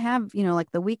 you can have,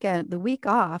 like the week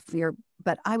off.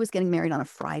 But I was getting married on a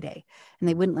Friday, and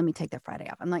they wouldn't let me take that Friday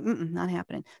off. I'm like, not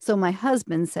happening. So my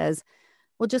husband says,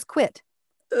 well, just quit.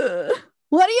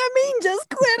 What do you mean just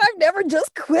quit? I've never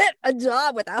just quit a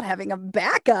job without having a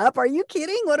backup. Are you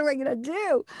kidding? What are I going to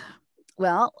do?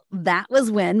 Well, that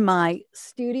was when my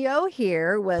studio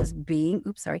here was being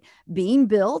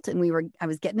built, and I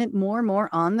was getting it more and more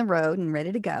on the road and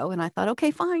ready to go. And I thought,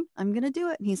 okay, fine, I'm going to do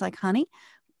it. And he's like, honey,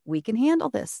 we can handle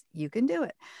this. You can do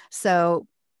it. So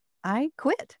I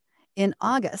quit in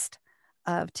August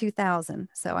of 2000.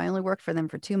 So I only worked for them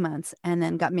for 2 months, and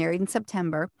then got married in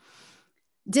September.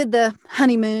 Did the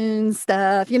honeymoon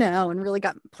stuff, and really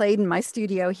got played in my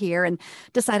studio here, and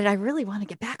decided I really want to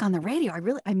get back on the radio.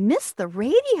 I miss the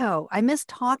radio. I miss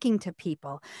talking to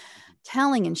people,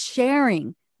 telling and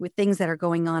sharing with things that are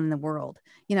going on in the world.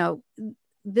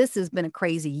 This has been a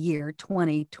crazy year,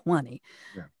 2020.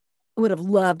 Yeah. Would have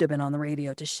loved to have been on the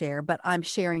radio to share, but I'm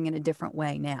sharing in a different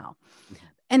way now. Mm-hmm.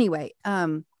 Anyway, I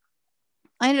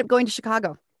ended up going to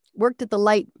Chicago, worked at the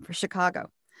Light for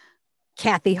Chicago.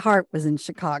 Kathy Hart was in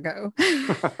Chicago.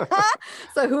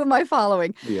 So who am I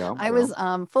following? Yeah, I was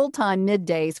full-time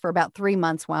middays for about 3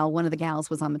 months while one of the gals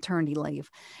was on maternity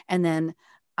leave. And then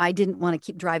I didn't want to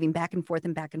keep driving back and forth,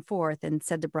 and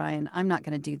said to Brian, I'm not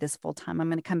going to do this full-time. I'm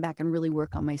going to come back and really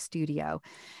work on my studio.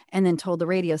 And then told the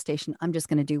radio station, I'm just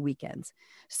going to do weekends.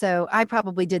 So I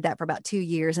probably did that for about 2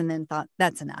 years, and then thought,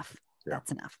 that's enough. Yeah.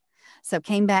 That's enough. So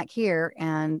came back here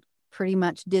and pretty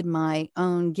much did my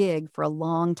own gig for a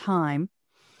long time.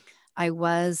 I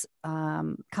was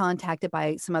contacted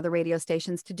by some other radio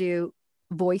stations to do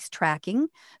voice tracking.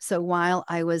 So while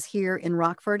I was here in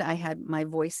Rockford, I had my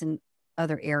voice in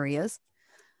other areas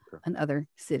and other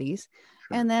cities.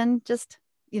 Sure. And then just,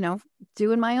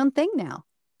 doing my own thing now.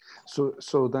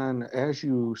 So then as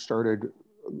you started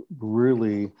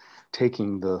really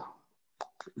taking the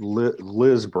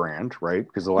Liz brand, right?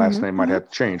 Because the last name might have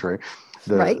to change, right?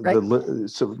 Right.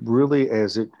 So really,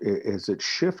 as it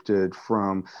shifted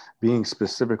from being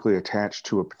specifically attached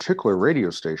to a particular radio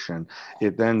station,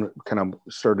 it then kind of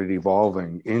started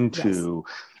evolving into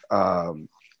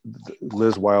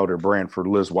Liz Wilder brand for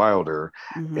Liz Wilder,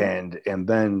 and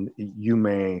then you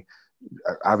may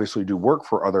obviously do work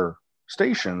for other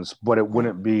stations, but it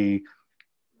wouldn't be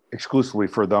exclusively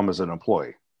for them as an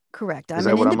employee. Correct.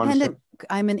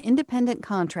 I'm an independent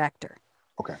contractor.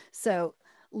 Okay. So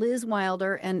Liz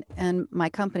Wilder and my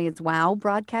company, it's WOW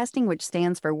Broadcasting, which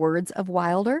stands for Words of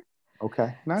Wilder.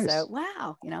 Okay, nice. So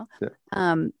wow, Yeah.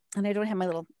 And I don't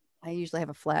have I usually have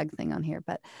a flag thing on here,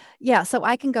 but yeah, so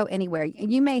I can go anywhere.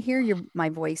 You may hear my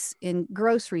voice in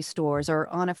grocery stores or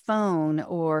on a phone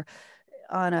or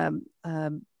on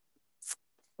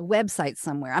website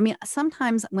somewhere. I mean,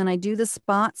 sometimes when I do the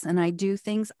spots and I do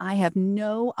things, I have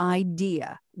no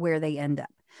idea where they end up.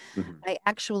 Mhm. I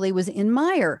actually was in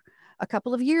Meyer a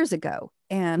couple of years ago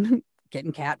and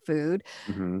getting cat food.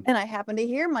 Mhm. And I happened to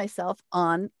hear myself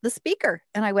on the speaker.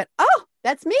 And I went, oh,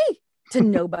 that's me, to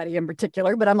nobody in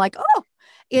particular. But I'm like, oh,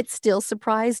 it still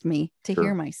surprised me to hear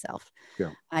Sure. myself.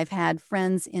 Yeah. I've had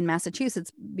friends in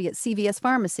Massachusetts be at CVS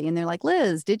Pharmacy, and they're like,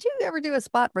 Liz, did you ever do a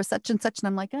spot for such and such? And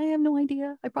I'm like, I have no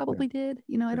idea. I Yeah. probably did.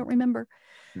 You know, I Yeah. don't remember.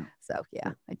 Yeah. So, Yeah.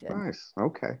 yeah, I did. Nice.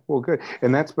 Okay. Well, good.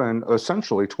 And that's been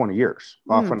essentially 20 years.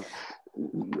 Mm. Often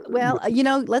Well, with you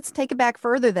know, let's take it back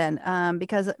further then,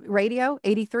 because radio,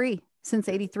 83, since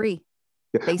 83,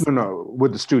 yeah, no, basically. no,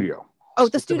 with the studio Oh,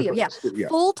 the studio. specifically. Yeah. Yeah.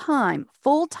 Full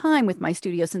time with my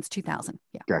studio since 2000.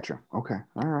 Yeah. Gotcha. Okay.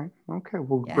 All right. Okay.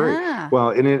 Well, great. Yeah. Well,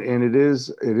 and it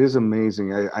is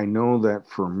amazing. I know that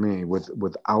for me,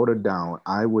 without a doubt,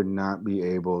 I would not be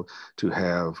able to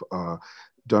have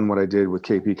done what I did with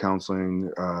KP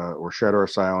Counseling or Shatter Our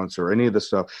Silence or any of the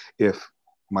stuff if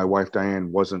my wife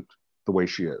Diane wasn't the way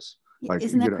she is. Like,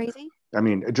 Isn't that crazy? I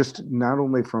mean, just not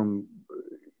only from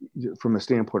the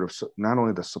standpoint of not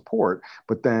only the support,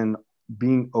 but then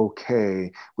being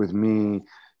okay with me,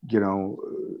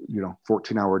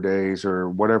 14-hour days or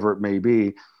whatever it may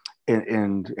be.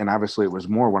 And obviously it was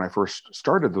more when I first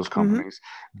started those companies,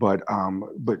 but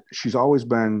she's always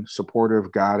been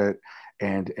supportive, got it,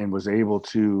 and was able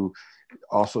to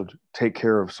also take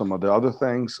care of some of the other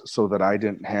things so that I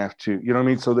didn't have to, you know what I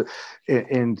mean? So that,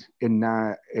 and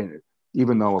not, and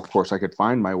even though of course I could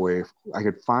find my way, I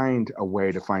could find a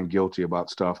way to find guilty about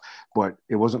stuff, but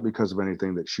it wasn't because of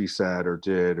anything that she said or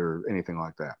did or anything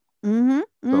like that. So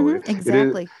it is,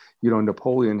 Exactly.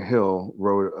 Napoleon Hill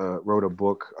wrote a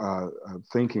book,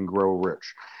 Think and Grow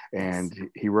Rich, Yes. and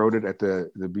he wrote it at the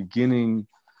beginning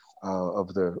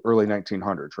of the early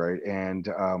 1900s, right?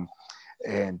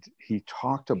 And he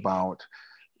talked about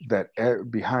that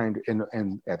behind,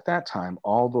 and at that time,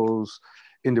 all those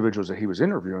individuals that he was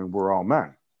interviewing were all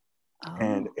men,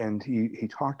 and Oh. and he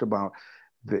talked about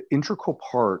the integral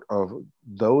part of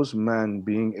those men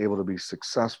being able to be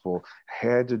successful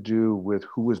had to do with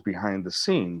who was behind the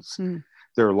scenes, Mm.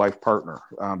 their life partner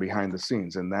behind the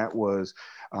scenes. And that was,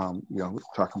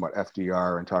 talking about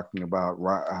FDR and talking about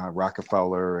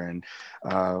Rockefeller and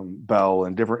Bell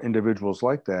and different individuals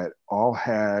like that, all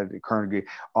had Carnegie,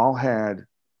 all had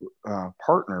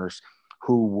partners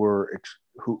who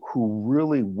who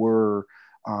really were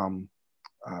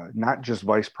not just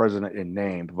vice president in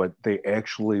name, but they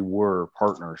actually were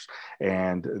partners,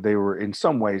 and they were in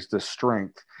some ways the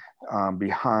strength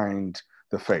behind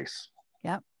the face.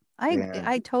 Yep. And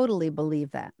I totally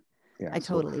believe that. yeah, I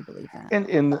so totally believe that.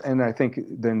 and I think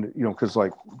then because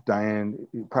like Diane,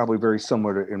 probably very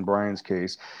similar to in Brian's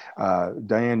case,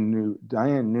 Diane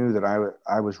knew that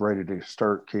I was ready to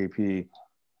start KP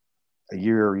a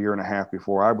year and a half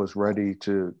before I was ready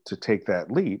to take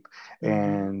that leap,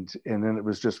 Mm-hmm. and then it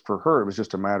was just for her, it was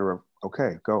just a matter of,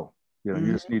 okay, go, you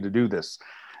just Mm-hmm. need to do this.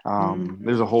 Mm-hmm.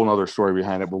 There's a whole other story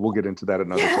behind it, but we'll get into that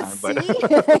another Yeah, time. But see,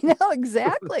 I know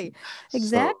exactly, so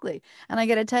exactly. And I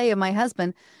got to tell you, my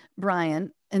husband,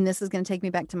 Brian, and this is going to take me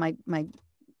back to my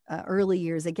early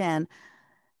years again.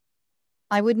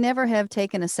 I would never have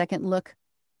taken a second look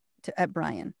at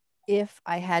Brian if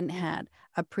I hadn't had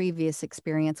a previous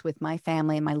experience with my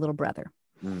family and my little brother.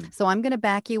 mm, So I'm going to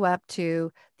back you up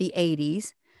to the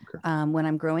 80s. okay. When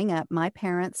I'm growing up, my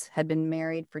parents had been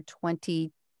married for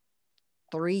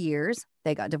 23 years.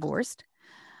 They got divorced.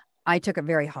 I took it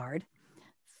very hard.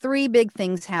 Three big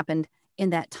things happened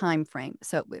in that time frame.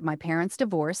 So my parents'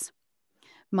 divorce,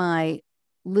 my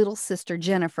little sister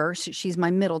Jennifer, she's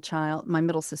my middle child, my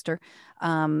middle sister,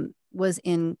 was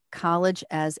in college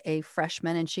as a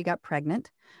freshman and she got pregnant.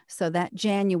 So that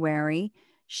January,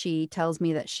 she tells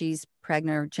me that she's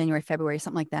pregnant, or January, February,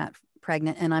 something like that,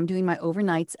 pregnant. And I'm doing my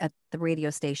overnights at the radio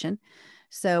station.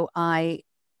 So I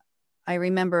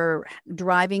remember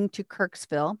driving to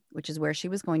Kirksville, which is where she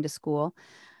was going to school,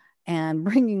 and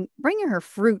bringing her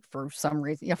fruit for some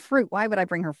reason. Yeah, fruit. Why would I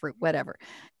bring her fruit? Whatever.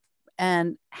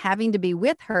 And having to be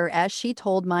with her as she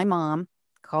told my mom,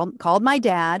 called my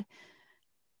dad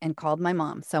and called my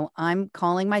mom. So I'm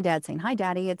calling my dad saying, "Hi,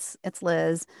 Daddy, it's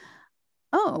Liz.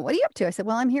 Oh, what are you up to?" I said,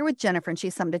 "Well, I'm here with Jennifer and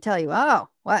she's something to tell you." "Oh,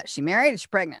 what? She married? Is she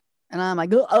pregnant?" And I'm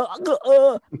like,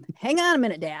 hang on a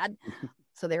minute, Dad.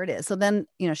 So there it is. So then,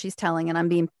 she's telling, and I'm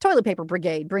being toilet paper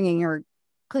brigade, bringing her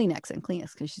Kleenex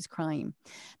because she's crying.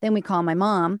 Then we call my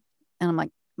mom, and I'm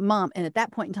like, "Mom." And at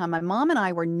that point in time, my mom and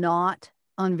I were not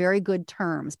on very good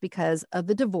terms because of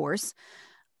the divorce.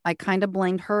 I kind of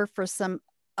blamed her for some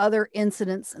other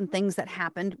incidents and things that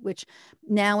happened, which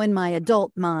now in my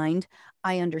adult mind,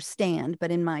 I understand,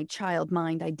 but in my child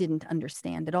mind, I didn't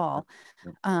understand at all.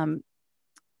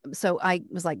 So I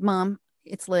was like, Mom,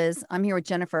 it's Liz. I'm here with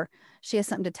Jennifer. She has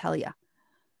something to tell you.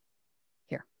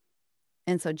 Here.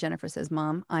 And so Jennifer says,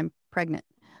 Mom, I'm pregnant.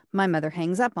 My mother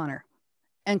hangs up on her.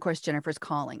 And of course, Jennifer's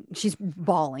calling. She's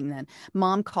bawling then.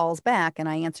 Mom calls back and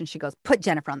I answer and she goes, put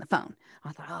Jennifer on the phone.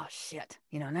 I thought, oh shit,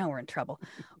 now we're in trouble.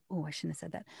 Oh, I shouldn't have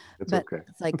said that. But okay.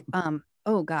 It's like,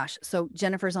 oh gosh. So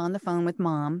Jennifer's on the phone with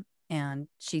Mom and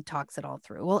she talks it all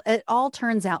through. Well, it all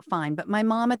turns out fine. But my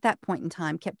mom at that point in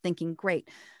time kept thinking, great,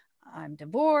 I'm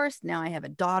divorced. Now I have a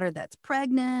daughter that's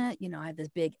pregnant. I have this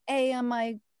big A on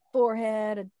my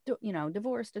forehead,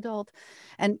 divorced adult.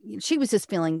 And she was just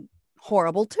feeling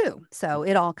horrible too. So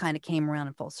it all kind of came around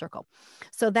in full circle.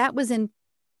 So that was in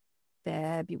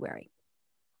February.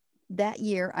 That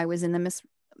year, I was in the Miss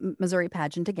Missouri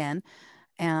pageant again,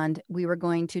 and we were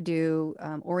going to do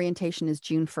orientation is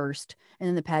June 1st, and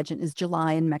then the pageant is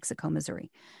July in Mexico,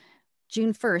 Missouri.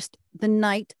 June 1st, the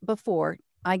night before,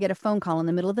 I get a phone call in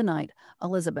the middle of the night.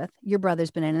 Elizabeth, your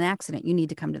brother's been in an accident. You need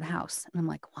to come to the house. And I'm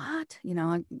like, what?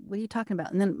 What are you talking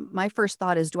about? And then my first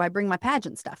thought is, do I bring my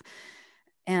pageant stuff?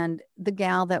 And the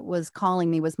gal that was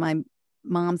calling me was my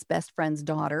mom's best friend's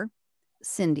daughter,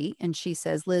 Cindy. And she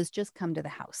says, Liz, just come to the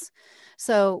house.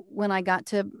 So when I got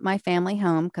to my family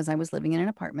home, because I was living in an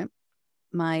apartment,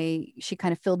 she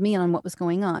kind of filled me in on what was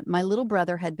going on. My little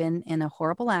brother had been in a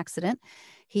horrible accident.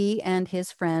 He and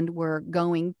his friend were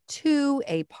going to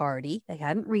a party. They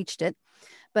hadn't reached it,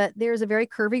 but there's a very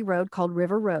curvy road called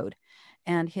River Road.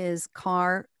 And his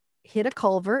car hit a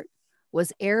culvert,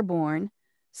 was airborne,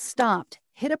 stopped,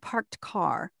 hit a parked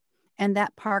car, and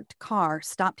that parked car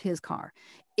stopped his car.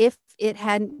 If it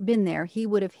hadn't been there, he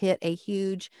would have hit a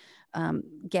huge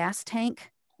gas tank,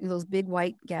 those big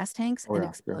white gas tanks, and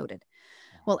exploded. Yeah.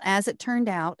 Well, as it turned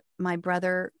out, my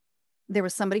brother, there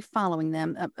was somebody following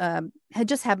them, had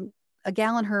just had a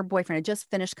gal and her boyfriend had just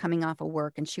finished coming off of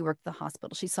work, and she worked at the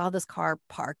hospital. She saw this car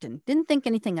parked and didn't think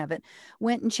anything of it,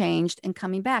 went and changed and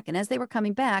coming back. And as they were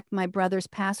coming back, my brother's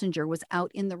passenger was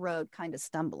out in the road kind of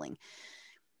stumbling.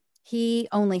 He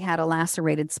only had a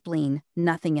lacerated spleen.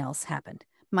 Nothing else happened.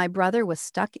 My brother was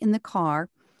stuck in the car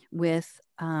with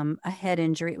a head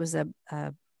injury. It was I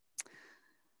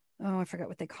forgot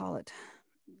what they call it.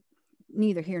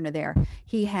 Neither here nor there.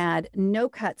 He had no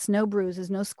cuts, no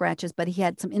bruises, no scratches, but he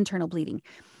had some internal bleeding.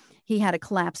 He had a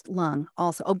collapsed lung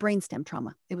also. Oh, brainstem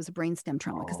trauma. It was a brainstem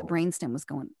trauma because the brainstem was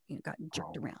got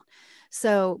jerked around.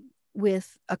 So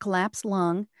with a collapsed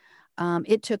lung,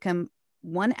 it took him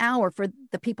 1 hour for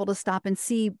the people to stop and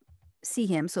see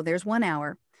him. So there's 1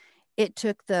 hour. It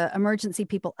took the emergency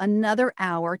people another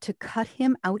hour to cut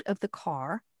him out of the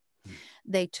car.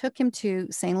 They took him to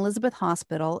St. Elizabeth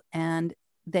Hospital, and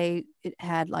it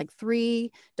had like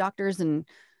 3 doctors and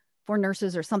 4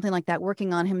 nurses or something like that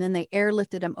working on him. Then they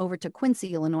airlifted him over to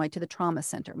Quincy, Illinois, to the trauma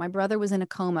center. My brother was in a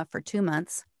coma for 2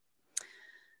 months,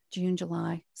 June,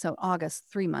 July, so August,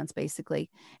 3 months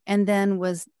basically. And then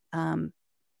when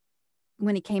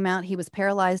he came out, he was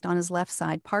paralyzed on his left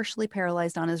side, partially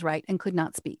paralyzed on his right, and could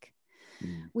not speak.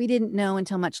 We didn't know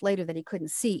until much later that he couldn't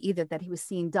see either, that he was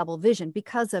seeing double vision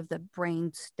because of the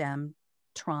brainstem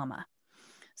trauma.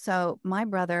 So my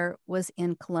brother was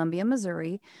in Columbia,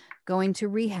 Missouri, going to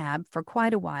rehab for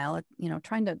quite a while,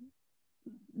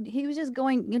 he was just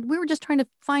going, we were just trying to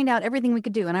find out everything we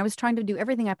could do. And I was trying to do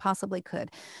everything I possibly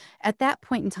could. At that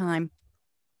point in time,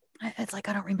 it's like,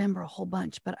 I don't remember a whole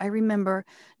bunch, but I remember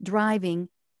driving.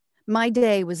 My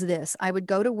day was this. I would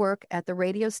go to work at the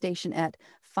radio station at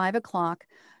 5 o'clock,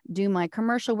 do my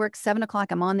commercial work, 7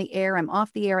 o'clock. I'm on the air. I'm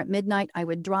off the air at midnight. I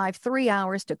would drive 3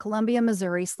 hours to Columbia,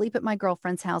 Missouri, sleep at my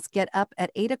girlfriend's house, get up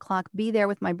at 8 o'clock, be there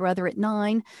with my brother at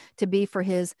 9 to be for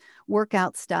his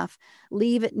workout stuff,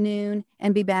 leave at noon,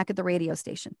 and be back at the radio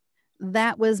station.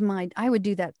 That was I would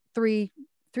do that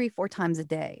 4 times a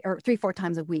day, or 4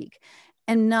 times a week,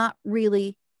 and not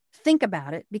really think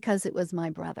about it because it was my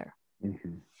brother.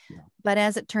 Mm-hmm. Yeah. But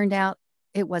as it turned out,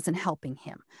 it wasn't helping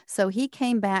him. So he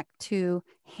came back to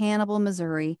Hannibal,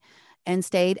 Missouri, and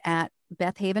stayed at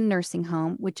Beth Haven Nursing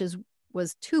Home, which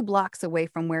was 2 blocks away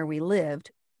from where we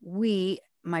lived.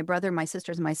 My brother, my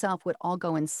sisters, and myself would all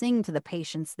go and sing to the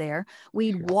patients there.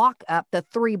 We'd walk up the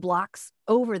 3 blocks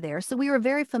over there. So we were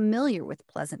very familiar with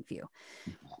Pleasant View.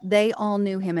 They all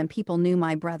knew him, and people knew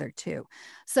my brother too.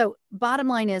 So bottom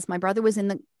line is, my brother was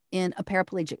in a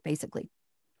paraplegic, basically,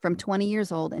 from 20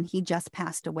 years old, and he just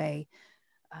passed away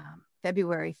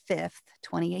February 5th,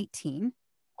 2018.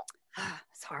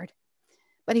 It's hard,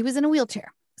 but he was in a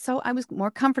wheelchair. So I was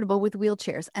more comfortable with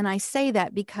wheelchairs. And I say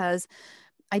that because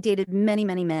I dated many,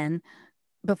 many men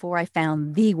before I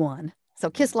found the one. So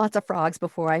kissed lots of frogs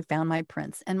before I found my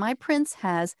prince. And my prince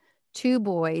has 2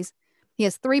 boys. He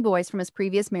has 3 boys from his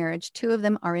previous marriage. 2 of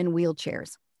them are in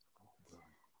wheelchairs.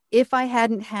 If I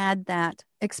hadn't had that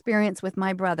experience with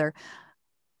my brother,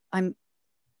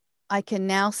 I can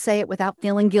now say it without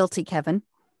feeling guilty, Kevin.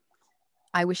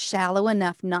 I was shallow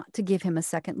enough not to give him a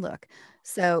second look.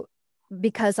 So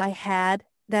because I had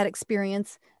that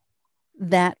experience,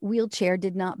 that wheelchair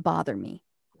did not bother me.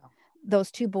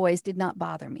 Those 2 boys did not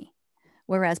bother me,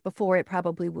 whereas before it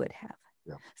probably would have.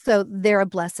 Yeah. So they're a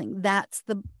blessing. That's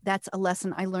a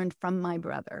lesson I learned from my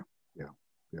brother. Yeah.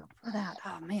 Yeah. For that,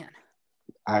 oh man.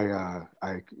 I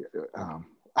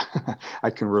I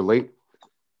can relate,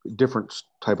 different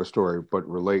type of story, but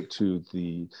relate to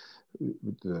the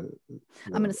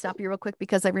I'm going to stop you real quick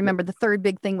because I remember the third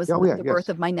big thing was the birth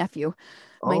of my nephew.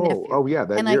 Oh yeah,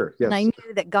 that and year. And I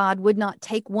knew that God would not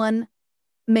take one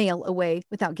male away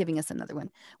without giving us another one.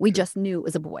 We just knew it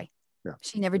was a boy. Yeah.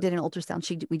 She never did an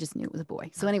ultrasound. We just knew it was a boy.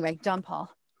 So anyway, John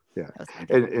Paul. Yeah.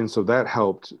 And so that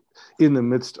helped in the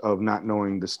midst of not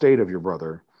knowing the state of your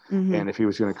brother. Mm-hmm. And if he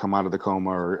was going to come out of the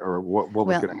coma or what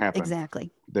was going to happen.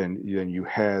 Exactly. Then you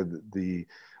had the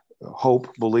hope,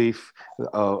 belief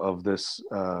of this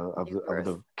of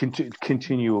the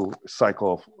continual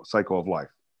cycle of life.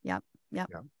 Yep.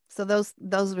 So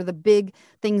those were the big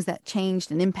things that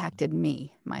changed and impacted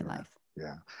my life.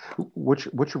 Yeah. What's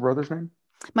your brother's name?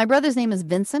 My brother's name is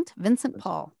Vincent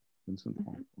Paul. Vincent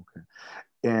Paul. Okay.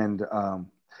 And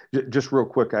just real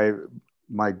quick,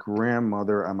 my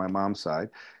grandmother on my mom's side,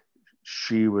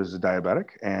 she was a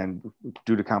diabetic, and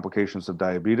due to complications of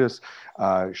diabetes,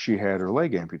 she had her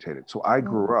leg amputated. So I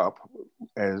grew up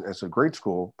as a grade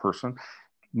school person,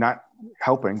 not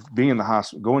helping, being in the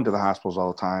hospital, going to the hospitals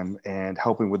all the time, and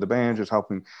helping with the bandages,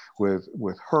 helping with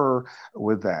her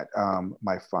with that.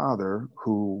 My father,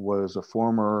 who was a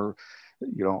former,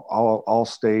 all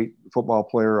state football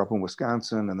player up in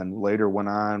Wisconsin, and then later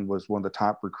was one of the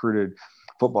top recruited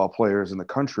football players in the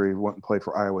country, went and played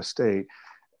for Iowa State,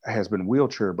 has been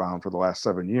wheelchair bound for the last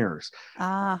 7 years.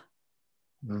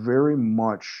 Very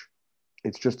much.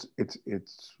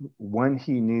 It's when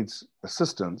he needs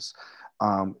assistance.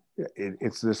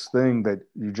 It's this thing that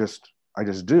I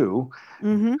just do.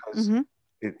 Mm-hmm. Because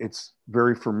it's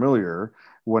very familiar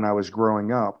when I was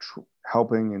growing up,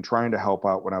 helping and trying to help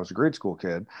out when I was a grade school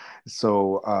kid.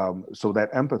 So that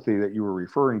empathy that you were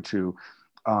referring to,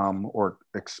 or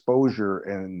exposure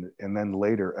and then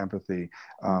later empathy,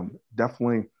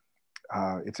 definitely,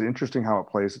 it's interesting how it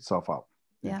plays itself out.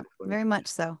 Yeah, very much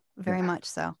so. Very much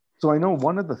so. So I know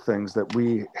one of the things that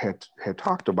we had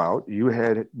talked about, you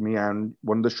had me on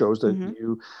one of the shows that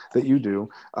you do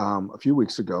a few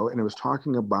weeks ago, and it was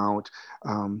talking about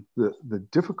the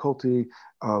difficulty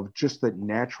of just that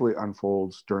naturally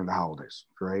unfolds during the holidays,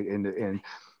 right? And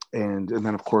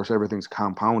then of course everything's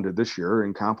compounded this year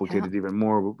and complicated even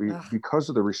more because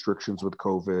of the restrictions with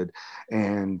COVID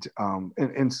and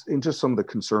just some of the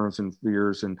concerns and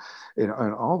fears and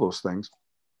all those things.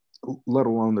 Let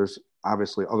alone there's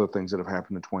obviously other things that have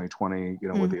happened in 2020,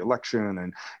 with the election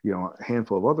and, a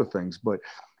handful of other things. But,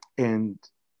 and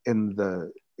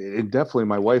definitely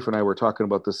my wife and I were talking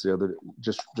about this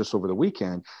just over the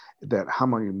weekend, that how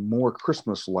many more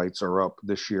Christmas lights are up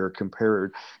this year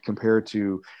compared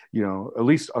to, at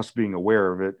least us being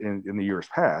aware of it in the years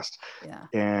past. Yeah.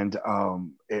 And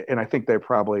I think that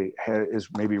probably is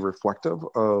maybe reflective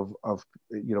of,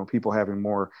 people having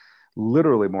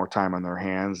literally more time on their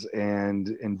hands and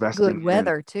investing good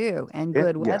weather too, and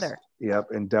good weather.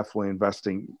 Yep. And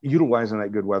definitely utilizing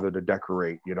that good weather to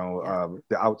decorate,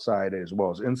 the outside as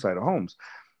well as inside of homes.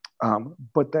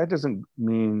 But that doesn't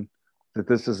mean that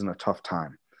this isn't a tough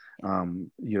time.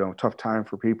 Tough time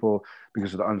for people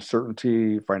because of the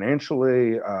uncertainty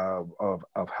financially,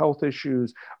 of health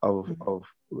issues, of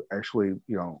actually,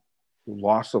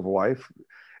 loss of life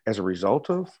as a result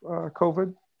of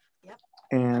COVID.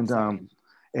 And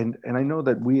and I know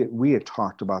that we had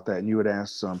talked about that, and you had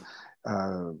asked some.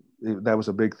 That was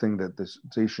a big thing that the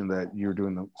station that you're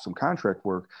doing some contract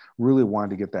work really wanted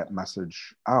to get that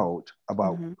message out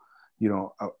about,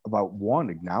 about one,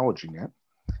 acknowledging it,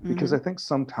 because I think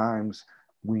sometimes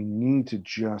we need to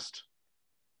just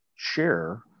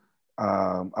share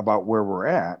about where we're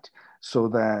at, so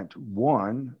that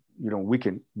one, we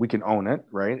can own it,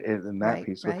 right, and that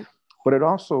piece. Right. But it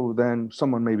also then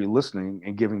someone may be listening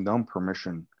and giving them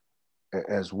permission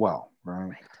as well,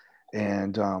 right?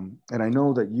 And I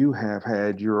know that you have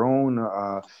had your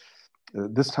own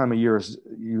this time of year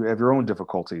you have your own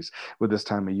difficulties with this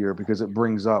time of year, because it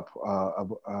brings up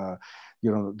the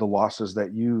losses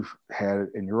that you've had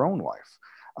in your own life.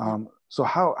 Yeah. So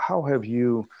how have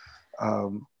you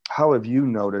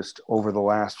noticed over the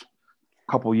last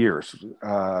couple years?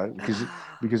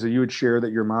 Because you would share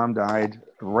that your mom died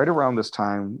right around this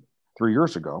time 3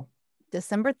 years ago.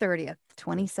 December 30th,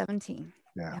 2017.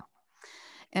 Yeah. Yeah.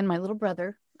 And my little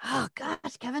brother, oh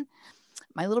gosh, Kevin,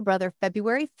 my little brother,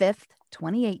 February 5th,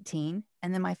 2018.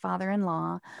 And then my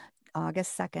father-in-law,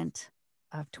 August 2nd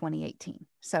of 2018.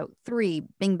 So three,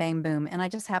 bing, bang, boom. And I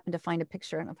just happened to find a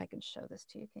picture. I don't know if I can show this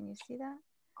to you. Can you see that?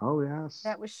 Oh, yes.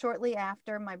 That was shortly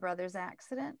after my brother's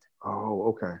accident. Oh,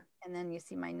 okay. And then you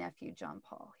see my nephew, John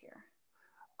Paul, here.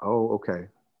 Oh, okay.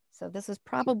 So this is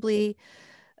probably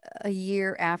a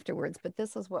year afterwards, but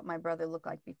this is what my brother looked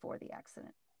like before the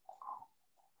accident.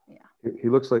 Yeah. He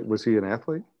looks like, was he an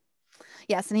athlete?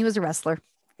 Yes, and he was a wrestler.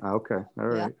 Okay. All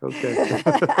right. Yeah.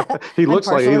 Okay. He I'm looks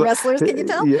like partial to wrestlers. Can you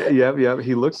tell? Yeah.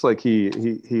 He looks like he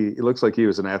looks like he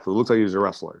was an athlete. Looks like he was a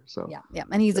wrestler. So yeah,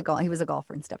 and he was a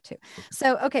golfer and stuff too.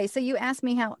 So okay, so you asked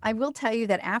me how. I will tell you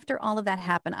that after all of that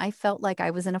happened, I felt like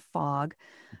I was in a fog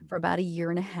for about a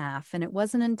year and a half, and it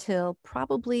wasn't until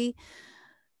probably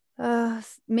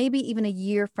maybe even a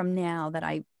year from now that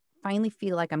I finally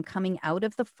feel like I'm coming out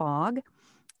of the fog,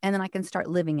 and then I can start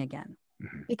living again.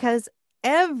 Mhm. Because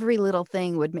every little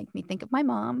thing would make me think of my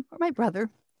mom or my brother,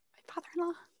 my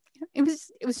father-in-law. It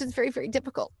was just very, very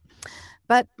difficult.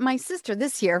 But my sister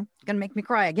this year, gonna make me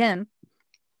cry again.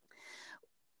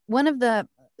 One of the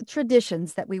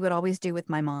traditions that we would always do with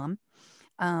my mom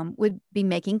would be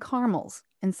making caramels.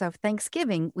 And so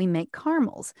Thanksgiving, we make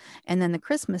caramels. And then the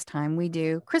Christmas time, we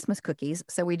do Christmas cookies.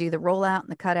 So we do the rollout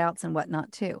and the cutouts and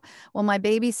whatnot too. Well, my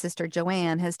baby sister,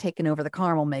 Joanne, has taken over the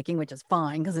caramel making, which is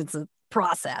fine because it's a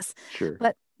process. Sure.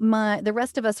 But the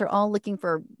rest of us are all looking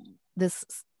for this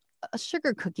a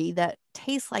sugar cookie that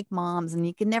tastes like mom's, and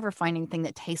you can never find anything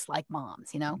that tastes like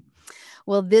mom's, you know?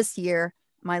 Well, this year,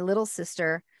 my little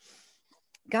sister,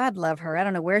 God love her. I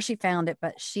don't know where she found it,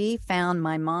 but she found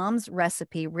my mom's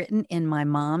recipe written in my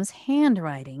mom's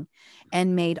handwriting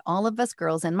and made all of us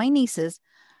girls and my nieces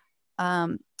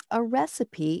a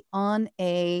recipe on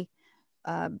a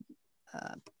uh,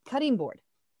 cutting board,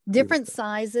 different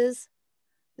sizes.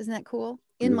 Isn't that cool?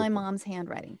 In my mom's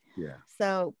handwriting. Yeah.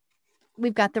 So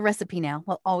we've got the recipe now.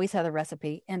 We'll always have the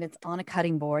recipe, and it's on a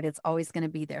cutting board. It's always going to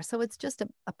be there. So it's just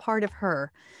a part of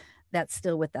her that's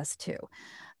still with us too.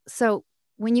 So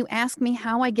when you ask me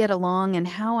how I get along and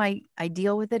how I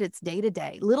deal with it, it's day to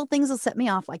day. Little things will set me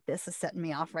off, like this is setting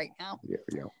me off right now.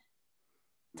 Yeah.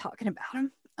 Talking about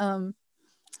them.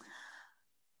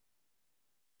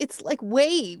 It's like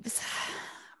waves.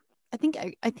 I think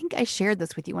I shared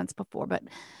this with you once before, but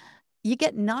you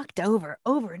get knocked over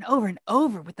and over and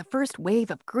over with the first wave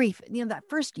of grief. You know, that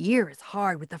first year is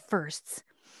hard with the firsts,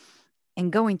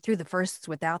 and going through the firsts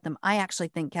without them. I actually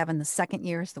think, Kevin, the second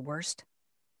year is the worst.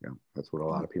 Yeah, that's what a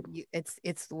lot of people.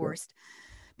 It's the worst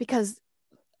because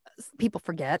people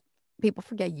forget. People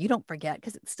forget. You don't forget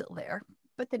because it's still there.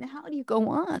 But then how do you go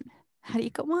on? How do you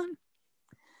go on?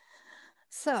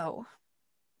 So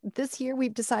this year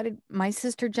we've decided my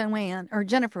sister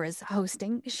Jennifer is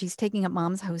hosting. She's taking up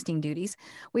mom's hosting duties.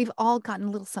 We've all gotten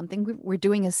a little something. We're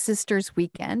doing a sisters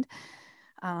weekend.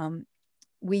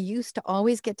 We used to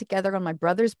always get together on my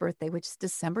brother's birthday, which is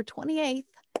December 28th,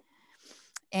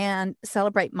 and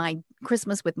celebrate my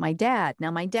Christmas with my dad.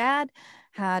 Now, my dad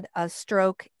had a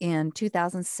stroke in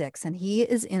 2006, and he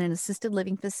is in an assisted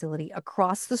living facility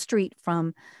across the street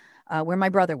from where my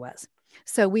brother was.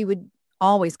 So we would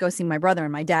always go see my brother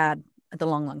and my dad at the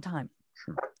long, long time.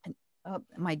 Sure. And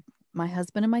my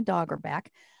husband and my dog are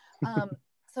back.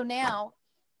 So now,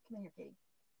 come here, Katie.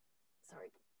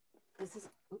 Sorry. This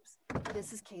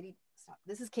is Katie. Stop.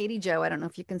 This is Katie Joe. I don't know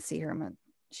if you can see her.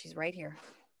 She's right here.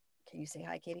 Can you say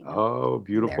hi, Katie? No. Oh,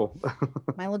 beautiful.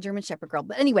 My little German Shepherd girl.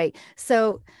 But anyway,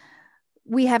 so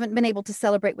we haven't been able to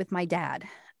celebrate with my dad,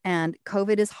 and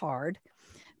COVID is hard.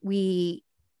 We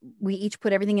each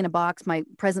put everything in a box, my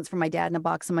presents for my dad in a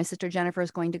box, and my sister Jennifer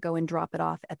is going to go and drop it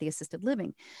off at the assisted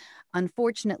living.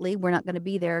 Unfortunately, we're not going to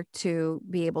be there to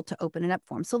be able to open it up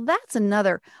for him. So that's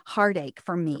another heartache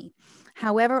for me.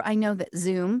 However, I know that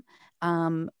Zoom,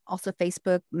 also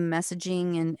Facebook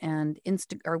messaging and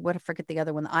Insta, or what, I forget the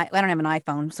other one. I don't have an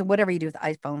iPhone. So whatever you do with the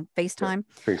iPhone, FaceTime,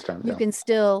 you can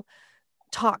still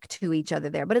talk to each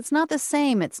other there, but it's not the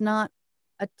same. It's not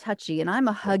a touchy, and I'm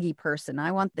a huggy person.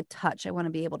 I want the touch. I want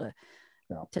to be able to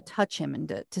touch him and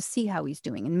to see how he's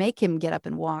doing and make him get up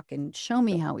and walk and show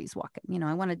me how he's walking. You know,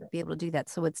 I want to be able to do that.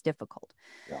 So it's difficult.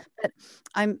 But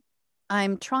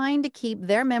I'm trying to keep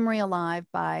their memory alive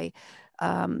by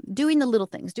doing the little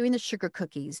things, doing the sugar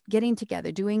cookies, getting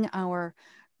together, doing our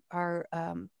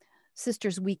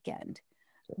sisters weekend.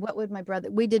 what would my brother,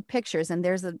 we did pictures, and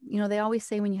there's a, they always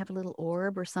say when you have a little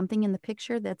orb or something in the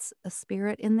picture, that's a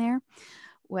spirit in there.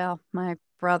 Well, my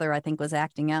brother, I think, was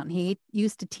acting out, and he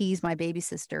used to tease my baby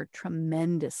sister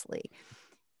tremendously.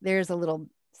 There's a little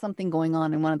something going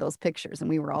on in one of those pictures, and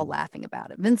we were all laughing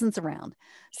about it. Vincent's around.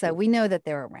 So we know that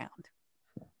they're around.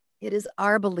 It is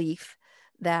our belief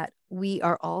that we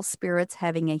are all spirits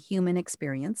having a human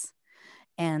experience.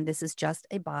 And this is just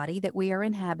a body that we are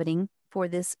inhabiting for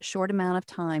this short amount of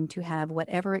time to have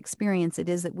whatever experience it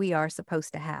is that we are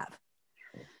supposed to have.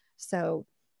 So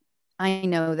I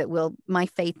know that my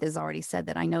faith has already said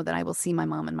that I know that I will see my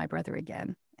mom and my brother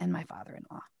again and my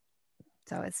father-in-law.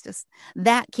 So it's just,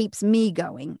 that keeps me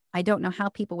going. I don't know how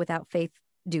people without faith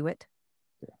do it.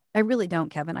 I really don't,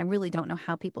 Kevin. I really don't know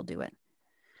how people do it.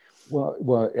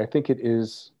 Well, I think it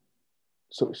is.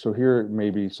 So here,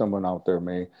 maybe someone out there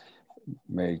may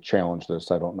challenge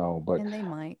this. I don't know, but and they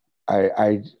might.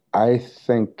 I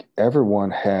think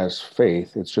everyone has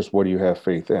faith. It's just, what do you have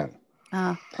faith in?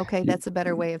 Okay, that's a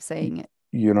better way of saying it.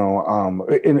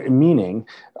 Meaning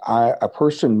a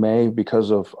person may,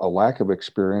 because of a lack of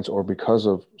experience or because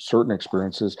of certain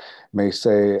experiences, may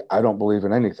say, I don't believe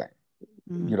in anything,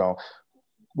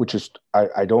 which is,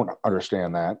 I don't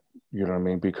understand that, you know what I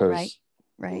mean? Because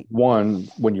right. One,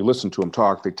 when you listen to them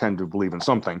talk, they tend to believe in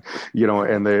something,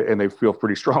 and they feel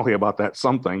pretty strongly about that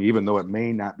something, even though it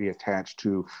may not be attached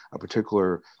to a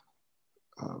particular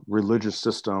religious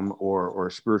system or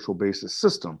spiritual basis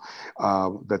system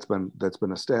that's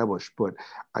been established. But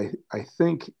I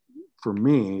think for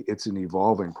me, it's an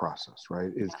evolving process,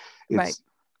 right? It's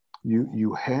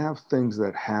you have things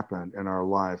that happen in our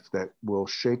life that will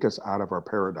shake us out of our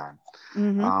paradigm.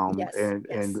 And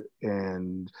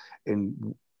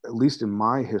at least in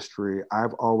my history,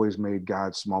 I've always made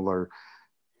God smaller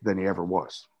than he ever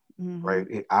was.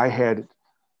 Right? I had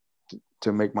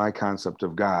to make my concept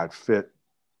of God fit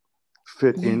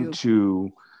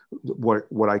into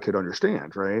what I could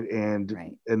understand, right?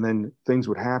 And then things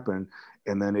would happen,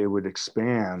 and then it would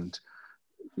expand,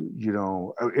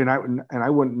 and I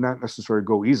wouldn't not necessarily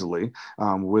go easily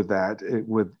with that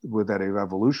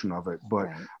evolution of it, but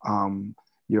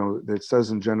it says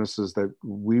in Genesis that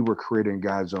we were created in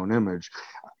God's own image.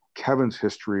 Kevin's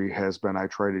history has been, I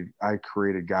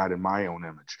created God in my own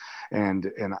image,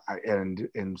 and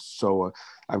so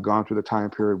I've gone through the time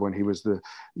period when he was the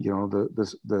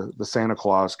Santa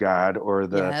Claus God, or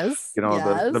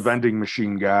the vending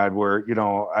machine God, where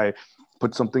I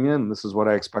put something in, this is what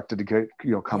I expected to get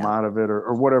come out of it,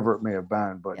 or whatever it may have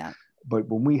been, but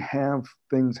when we have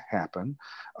things happen,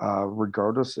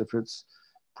 regardless if it's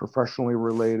professionally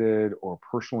related or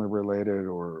personally related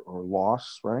or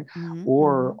loss, right?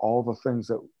 Or all the things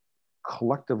that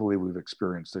collectively we've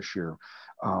experienced this year,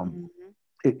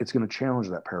 it's going to challenge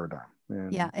that paradigm.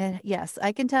 Yes,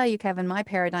 I can tell you, Kevin, my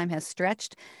paradigm has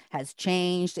stretched, has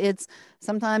changed.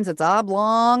 Sometimes it's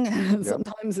oblong,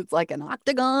 sometimes it's like an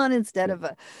octagon instead of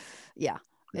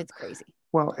it's crazy.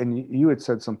 Well, and you had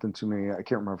said something to me, I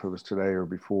can't remember if it was today or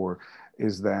before,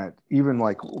 is that even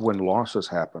like when losses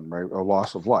happen, right, a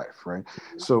loss of life, right?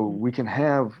 So we can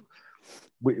have,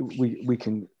 we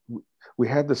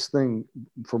have this thing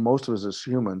for most of us as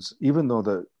humans, even though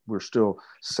that we're still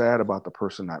sad about the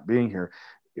person not being here.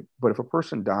 But if a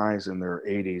person dies in their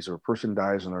 80s or a person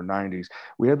dies in their 90s,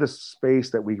 we have this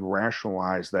space that we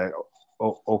rationalize that,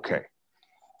 okay.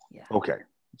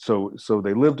 So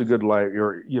they lived a good life,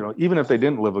 or even if they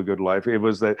didn't live a good life, it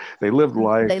was that they lived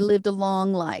life. They lived a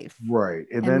long life, right?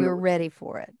 And then we were ready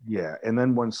for it. Yeah, and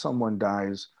then when someone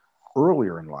dies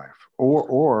earlier in life,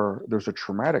 or there's a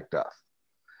traumatic death,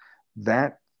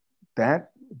 that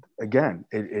again,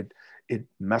 it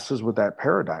messes with that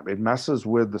paradigm. It messes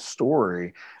with the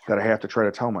story that I have to try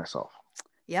to tell myself.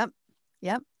 Yep,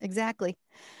 exactly.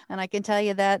 And I can tell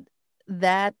you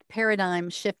that paradigm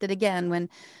shifted again when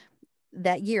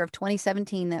that year of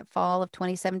 2017, that fall of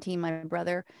 2017, my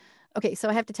brother. Okay, so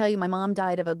I have to tell you, my mom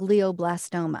died of a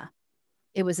glioblastoma.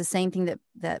 It was the same thing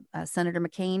that Senator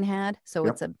McCain had. So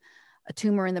it's a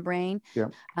tumor in the brain.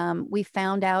 We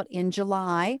found out in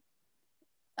July,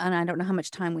 and I don't know how much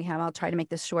time we have. I'll try to make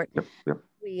this short.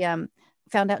 We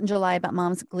found out in July about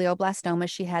mom's glioblastoma.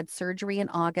 She had surgery in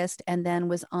August and then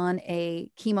was on a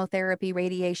chemotherapy,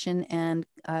 radiation, and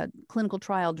clinical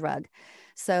trial drug.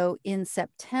 So in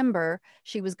September,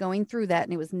 she was going through that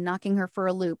and it was knocking her for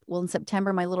a loop. Well, in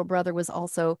September, my little brother was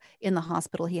also in the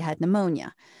hospital. He had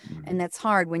pneumonia. And that's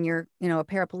hard when you're, a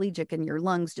paraplegic and your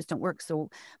lungs just don't work.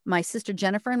 So my sister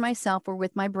Jennifer and myself were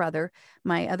with my brother.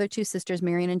 My other two sisters,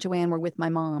 Marion and Joanne, were with my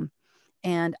mom.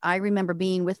 And I remember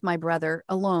being with my brother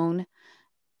alone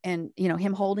and,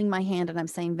 him holding my hand and I'm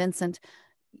saying, Vincent,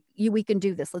 we can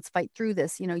do this. Let's fight through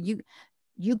this.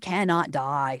 You cannot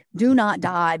die. Do not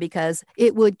die because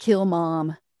it would kill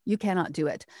mom. You cannot do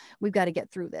it. We've got to get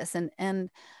through this. And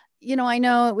I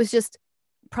know it was just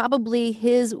probably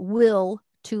his will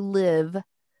to live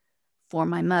for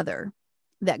my mother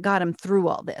that got him through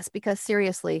all this, because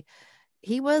seriously,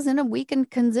 he was in a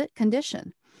weakened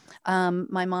condition.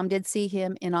 My mom did see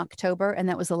him in October, and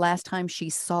that was the last time she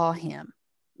saw him,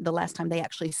 the last time they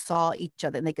actually saw each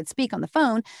other. And they could speak on the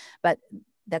phone, but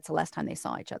that's the last time they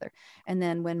saw each other. And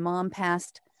then when mom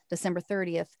passed December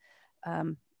 30th,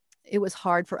 it was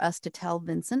hard for us to tell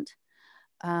Vincent.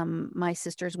 My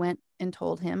sisters went and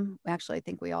told him. Actually, I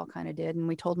think we all kind of did. And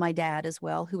we told my dad as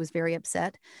well, who was very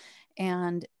upset.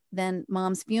 And then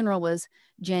mom's funeral was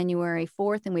January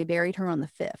 4th, and we buried her on the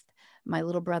 5th. My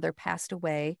little brother passed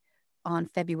away on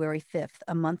February 5th,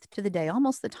 a month to the day,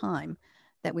 almost the time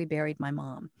that we buried my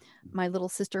mom. My little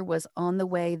sister was on the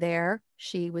way there.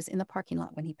 She was in the parking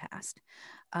lot when he passed.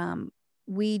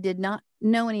 We did not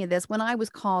know any of this. When I was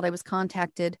called, I was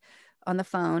contacted on the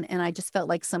phone, and I just felt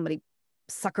like somebody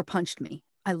sucker punched me.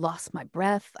 I lost my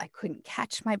breath. I couldn't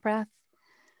catch my breath.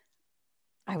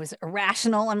 I was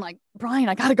irrational. I'm like, Brian,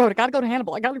 I gotta go to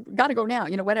Hannibal. I gotta go now,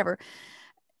 whatever.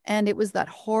 And it was that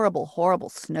horrible, horrible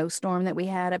snowstorm that we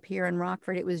had up here in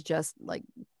Rockford. It was just like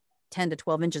 10 to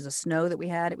 12 inches of snow that we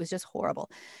had. It was just horrible.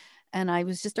 And I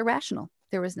was just irrational.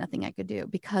 There was nothing I could do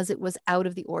because it was out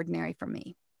of the ordinary for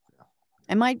me.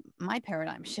 And my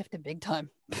paradigm shifted big time.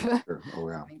 Sure. Oh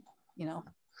yeah.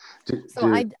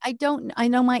 I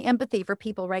know my empathy for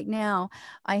people right now.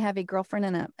 I have a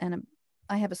girlfriend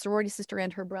I have a sorority sister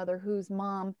and her brother whose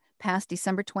mom passed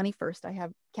December 21st. I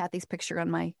have Kathy's picture on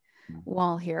my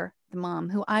wall here, the mom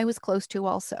who I was close to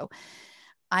also.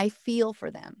 I feel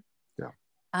for them. Yeah.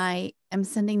 I am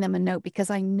sending them a note because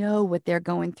I know what they're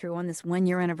going through on this 1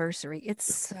 year anniversary.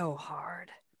 It's so hard.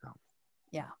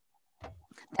 Yeah.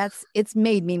 It's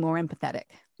made me more empathetic.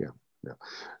 Yeah. Yeah.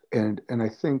 And I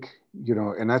think,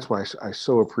 and that's why I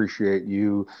so appreciate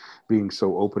you being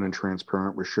so open and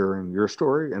transparent with sharing your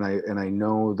story. And I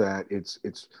know that it's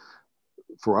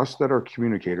for us that are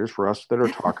communicators, for us that are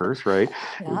talkers, right?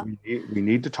 Yeah. We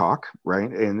need to talk, right?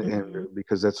 And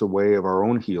because that's a way of our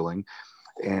own healing.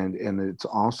 And it's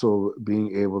also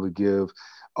being able to give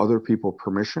other people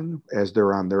permission as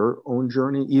they're on their own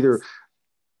journey, either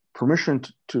permission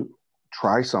to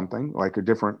try something like a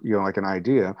different, like an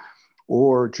idea,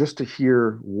 or just to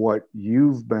hear what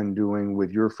you've been doing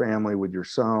with your family, with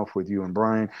yourself, with you and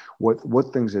Brian.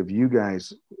 What things have you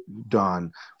guys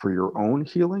done for your own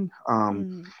healing?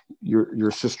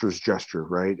 Your sister's gesture,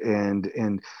 right?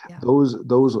 And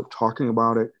those talking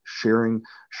about it, sharing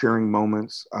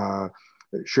moments,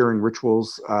 sharing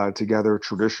rituals together,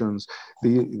 traditions,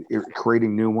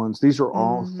 creating new ones. These are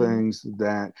all things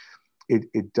that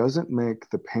it doesn't make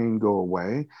the pain go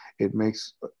away. It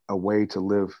makes a way to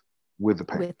live with the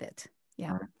pain. With it.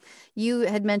 Yeah. Right. You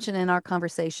had mentioned in our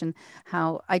conversation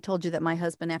how I told you that my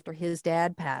husband, after his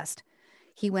dad passed,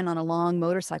 he went on a long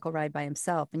motorcycle ride by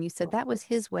himself. And you said that was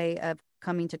his way of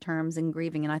coming to terms and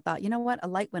grieving. And I thought, you know what? A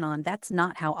light went on. That's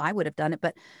not how I would have done it.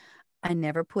 But I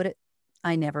never put it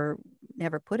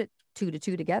two to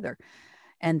two together.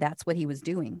 And that's what he was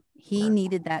doing. He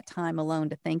needed that time alone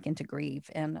to think and to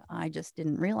grieve. And I just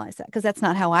didn't realize that because that's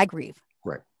not how I grieve.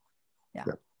 Right. Yeah.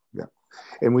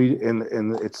 And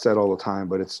it's said all the time,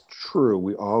 but it's true.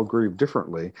 We all grieve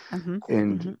differently.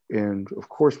 And of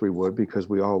course we would, because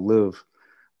we all live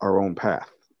our own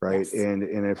path. Right. Yes.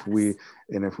 And if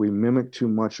we mimic too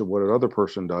much of what another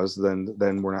person does,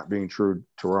 then we're not being true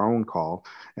to our own call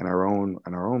and our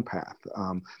own path.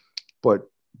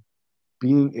 But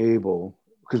being able,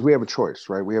 because we have a choice,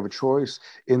 right? We have a choice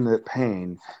in the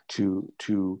pain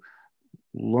to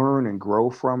learn and grow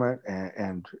from it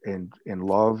and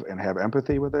love and have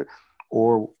empathy with it,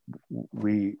 or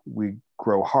we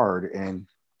grow hard and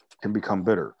can become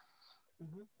bitter.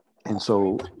 And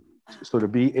so to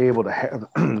be able to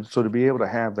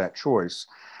have that choice,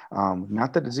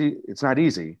 not that it's not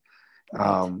easy,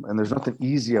 and there's nothing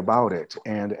easy about it.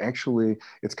 And actually,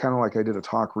 it's kind of like I did a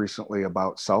talk recently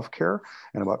about self-care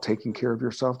and about taking care of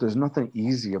yourself. There's nothing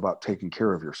easy about taking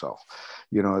care of yourself.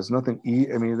 There's nothing.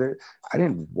 I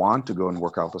didn't want to go and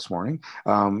work out this morning,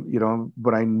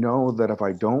 but I know that if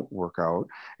I don't work out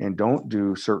and don't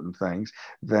do certain things,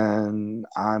 then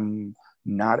I'm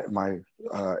not at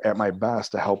my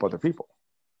best to help other people.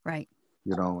 Right.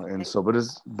 And so,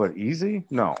 but easy?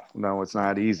 No, it's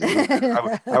not easy.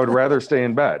 I would rather stay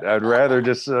in bed. I'd rather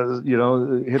just,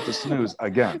 hit the snooze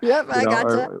again, Yep, I gotcha.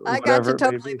 or I whatever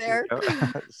gotcha it may totally be. there.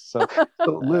 So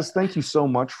Liz, thank you so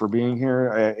much for being here.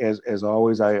 As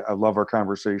always, I love our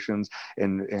conversations,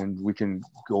 and we can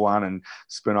go on and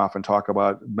spin off and talk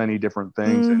about many different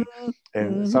things.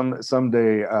 And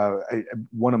someday,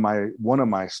 one of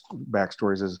my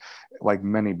backstories is, like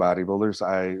many bodybuilders,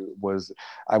 I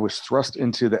was thrust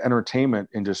into the entertainment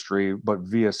industry, but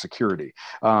via security,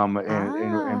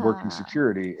 and working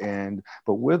security.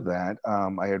 But with that,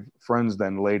 I had friends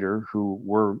then later who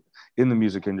were in the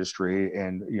music industry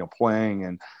and,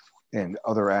 playing and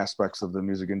other aspects of the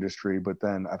music industry. But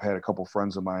then I've had a couple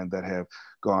friends of mine that have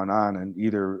gone on and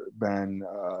either been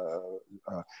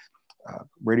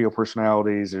radio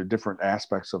personalities or different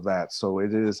aspects of that. So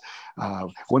it is,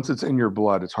 once it's in your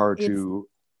blood, it's hard to.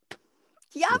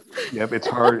 Yep. It's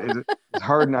hard. It's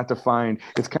hard not to find.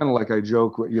 It's kind of like I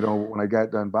joke, when I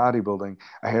got done bodybuilding,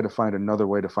 I had to find another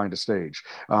way to find a stage.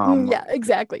 Yeah,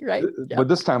 exactly. Right. But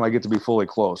this time I get to be fully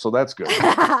clothed. So that's good.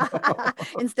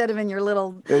 Instead of in your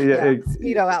little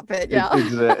Speedo outfit. Yeah.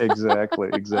 Exactly.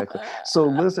 So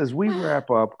Liz, as we wrap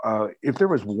up, if there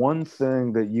was one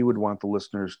thing that you would want the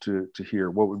listeners to hear,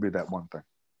 what would be that one thing?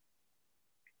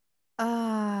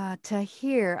 To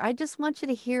hear. I just want you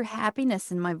to hear happiness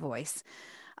in my voice.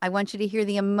 I want you to hear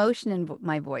the emotion in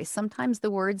my voice. Sometimes the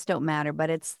words don't matter, but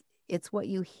it's what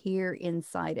you hear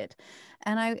inside it.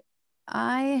 And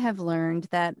I have learned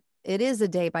that it is a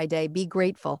day by day. Be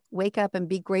grateful. Wake up and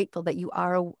be grateful that you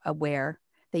are aware,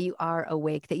 that you are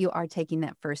awake, that you are taking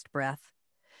that first breath.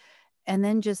 And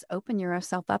then just open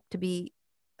yourself up to be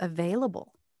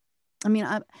available. I mean,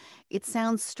 it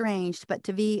sounds strange, but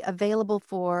to be available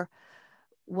for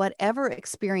whatever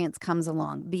experience comes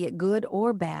along, be it good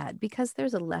or bad, because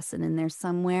there's a lesson in there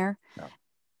somewhere. Yeah.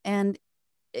 And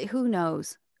who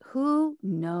knows? Who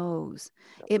knows?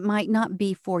 It might not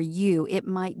be for you. It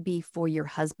might be for your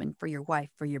husband, for your wife,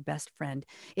 for your best friend.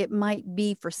 It might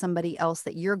be for somebody else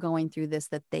that you're going through this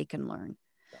that they can learn.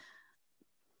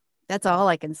 That's all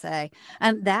I can say.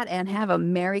 And have a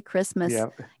Merry Christmas,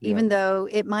 even though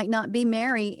it might not be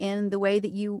merry in the way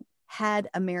that you had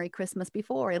a Merry Christmas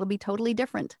before. It'll be totally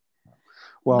different.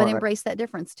 Well, but embrace that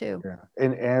difference too. Yeah.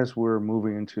 And as we're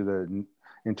moving into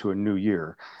a new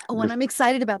year. Oh, and I'm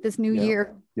excited about this new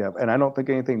year. Yeah. And I don't think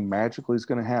anything magically is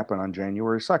going to happen on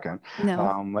January 2nd.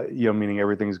 No. Meaning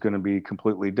everything's going to be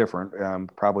completely different,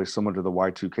 probably similar to the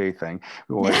Y2K thing.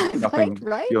 Nothing,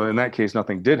 right. In that case,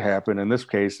 nothing did happen. In this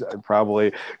case,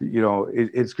 probably,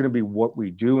 it's going to be what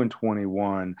we do in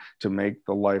 21 to make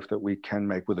the life that we can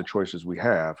make with the choices we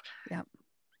have. Yeah.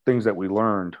 Things that we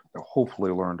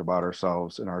hopefully learned about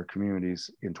ourselves and our communities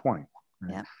in 20.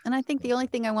 Right? Yeah. And I think the only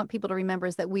thing I want people to remember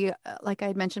is that we, like I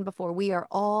had mentioned before, we are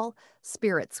all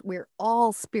spirits. We're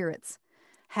all spirits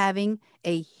having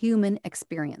a human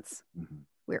experience. Mm-hmm.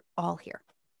 We're all here.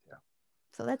 Yeah.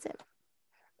 So that's it.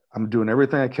 I'm doing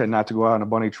everything I can not to go out on a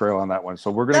bunny trail on that one. So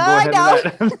we're going to go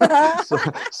ahead and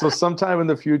that. so sometime in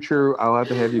the future, I'll have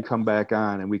to have you come back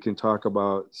on and we can talk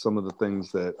about some of the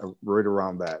things that are right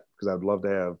around that, because I'd love to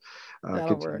have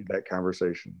continue that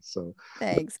conversation. So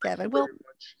thanks, Kevin. Well,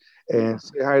 and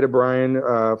say hi to Brian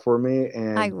for me.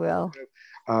 And I will.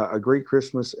 A great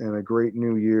Christmas and a great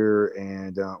New Year.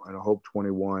 And I hope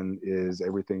 21 is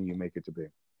everything you make it to be.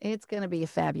 It's going to be a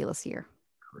fabulous year.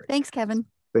 Great. Thanks, Kevin.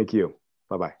 Thank you.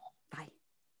 Bye-bye.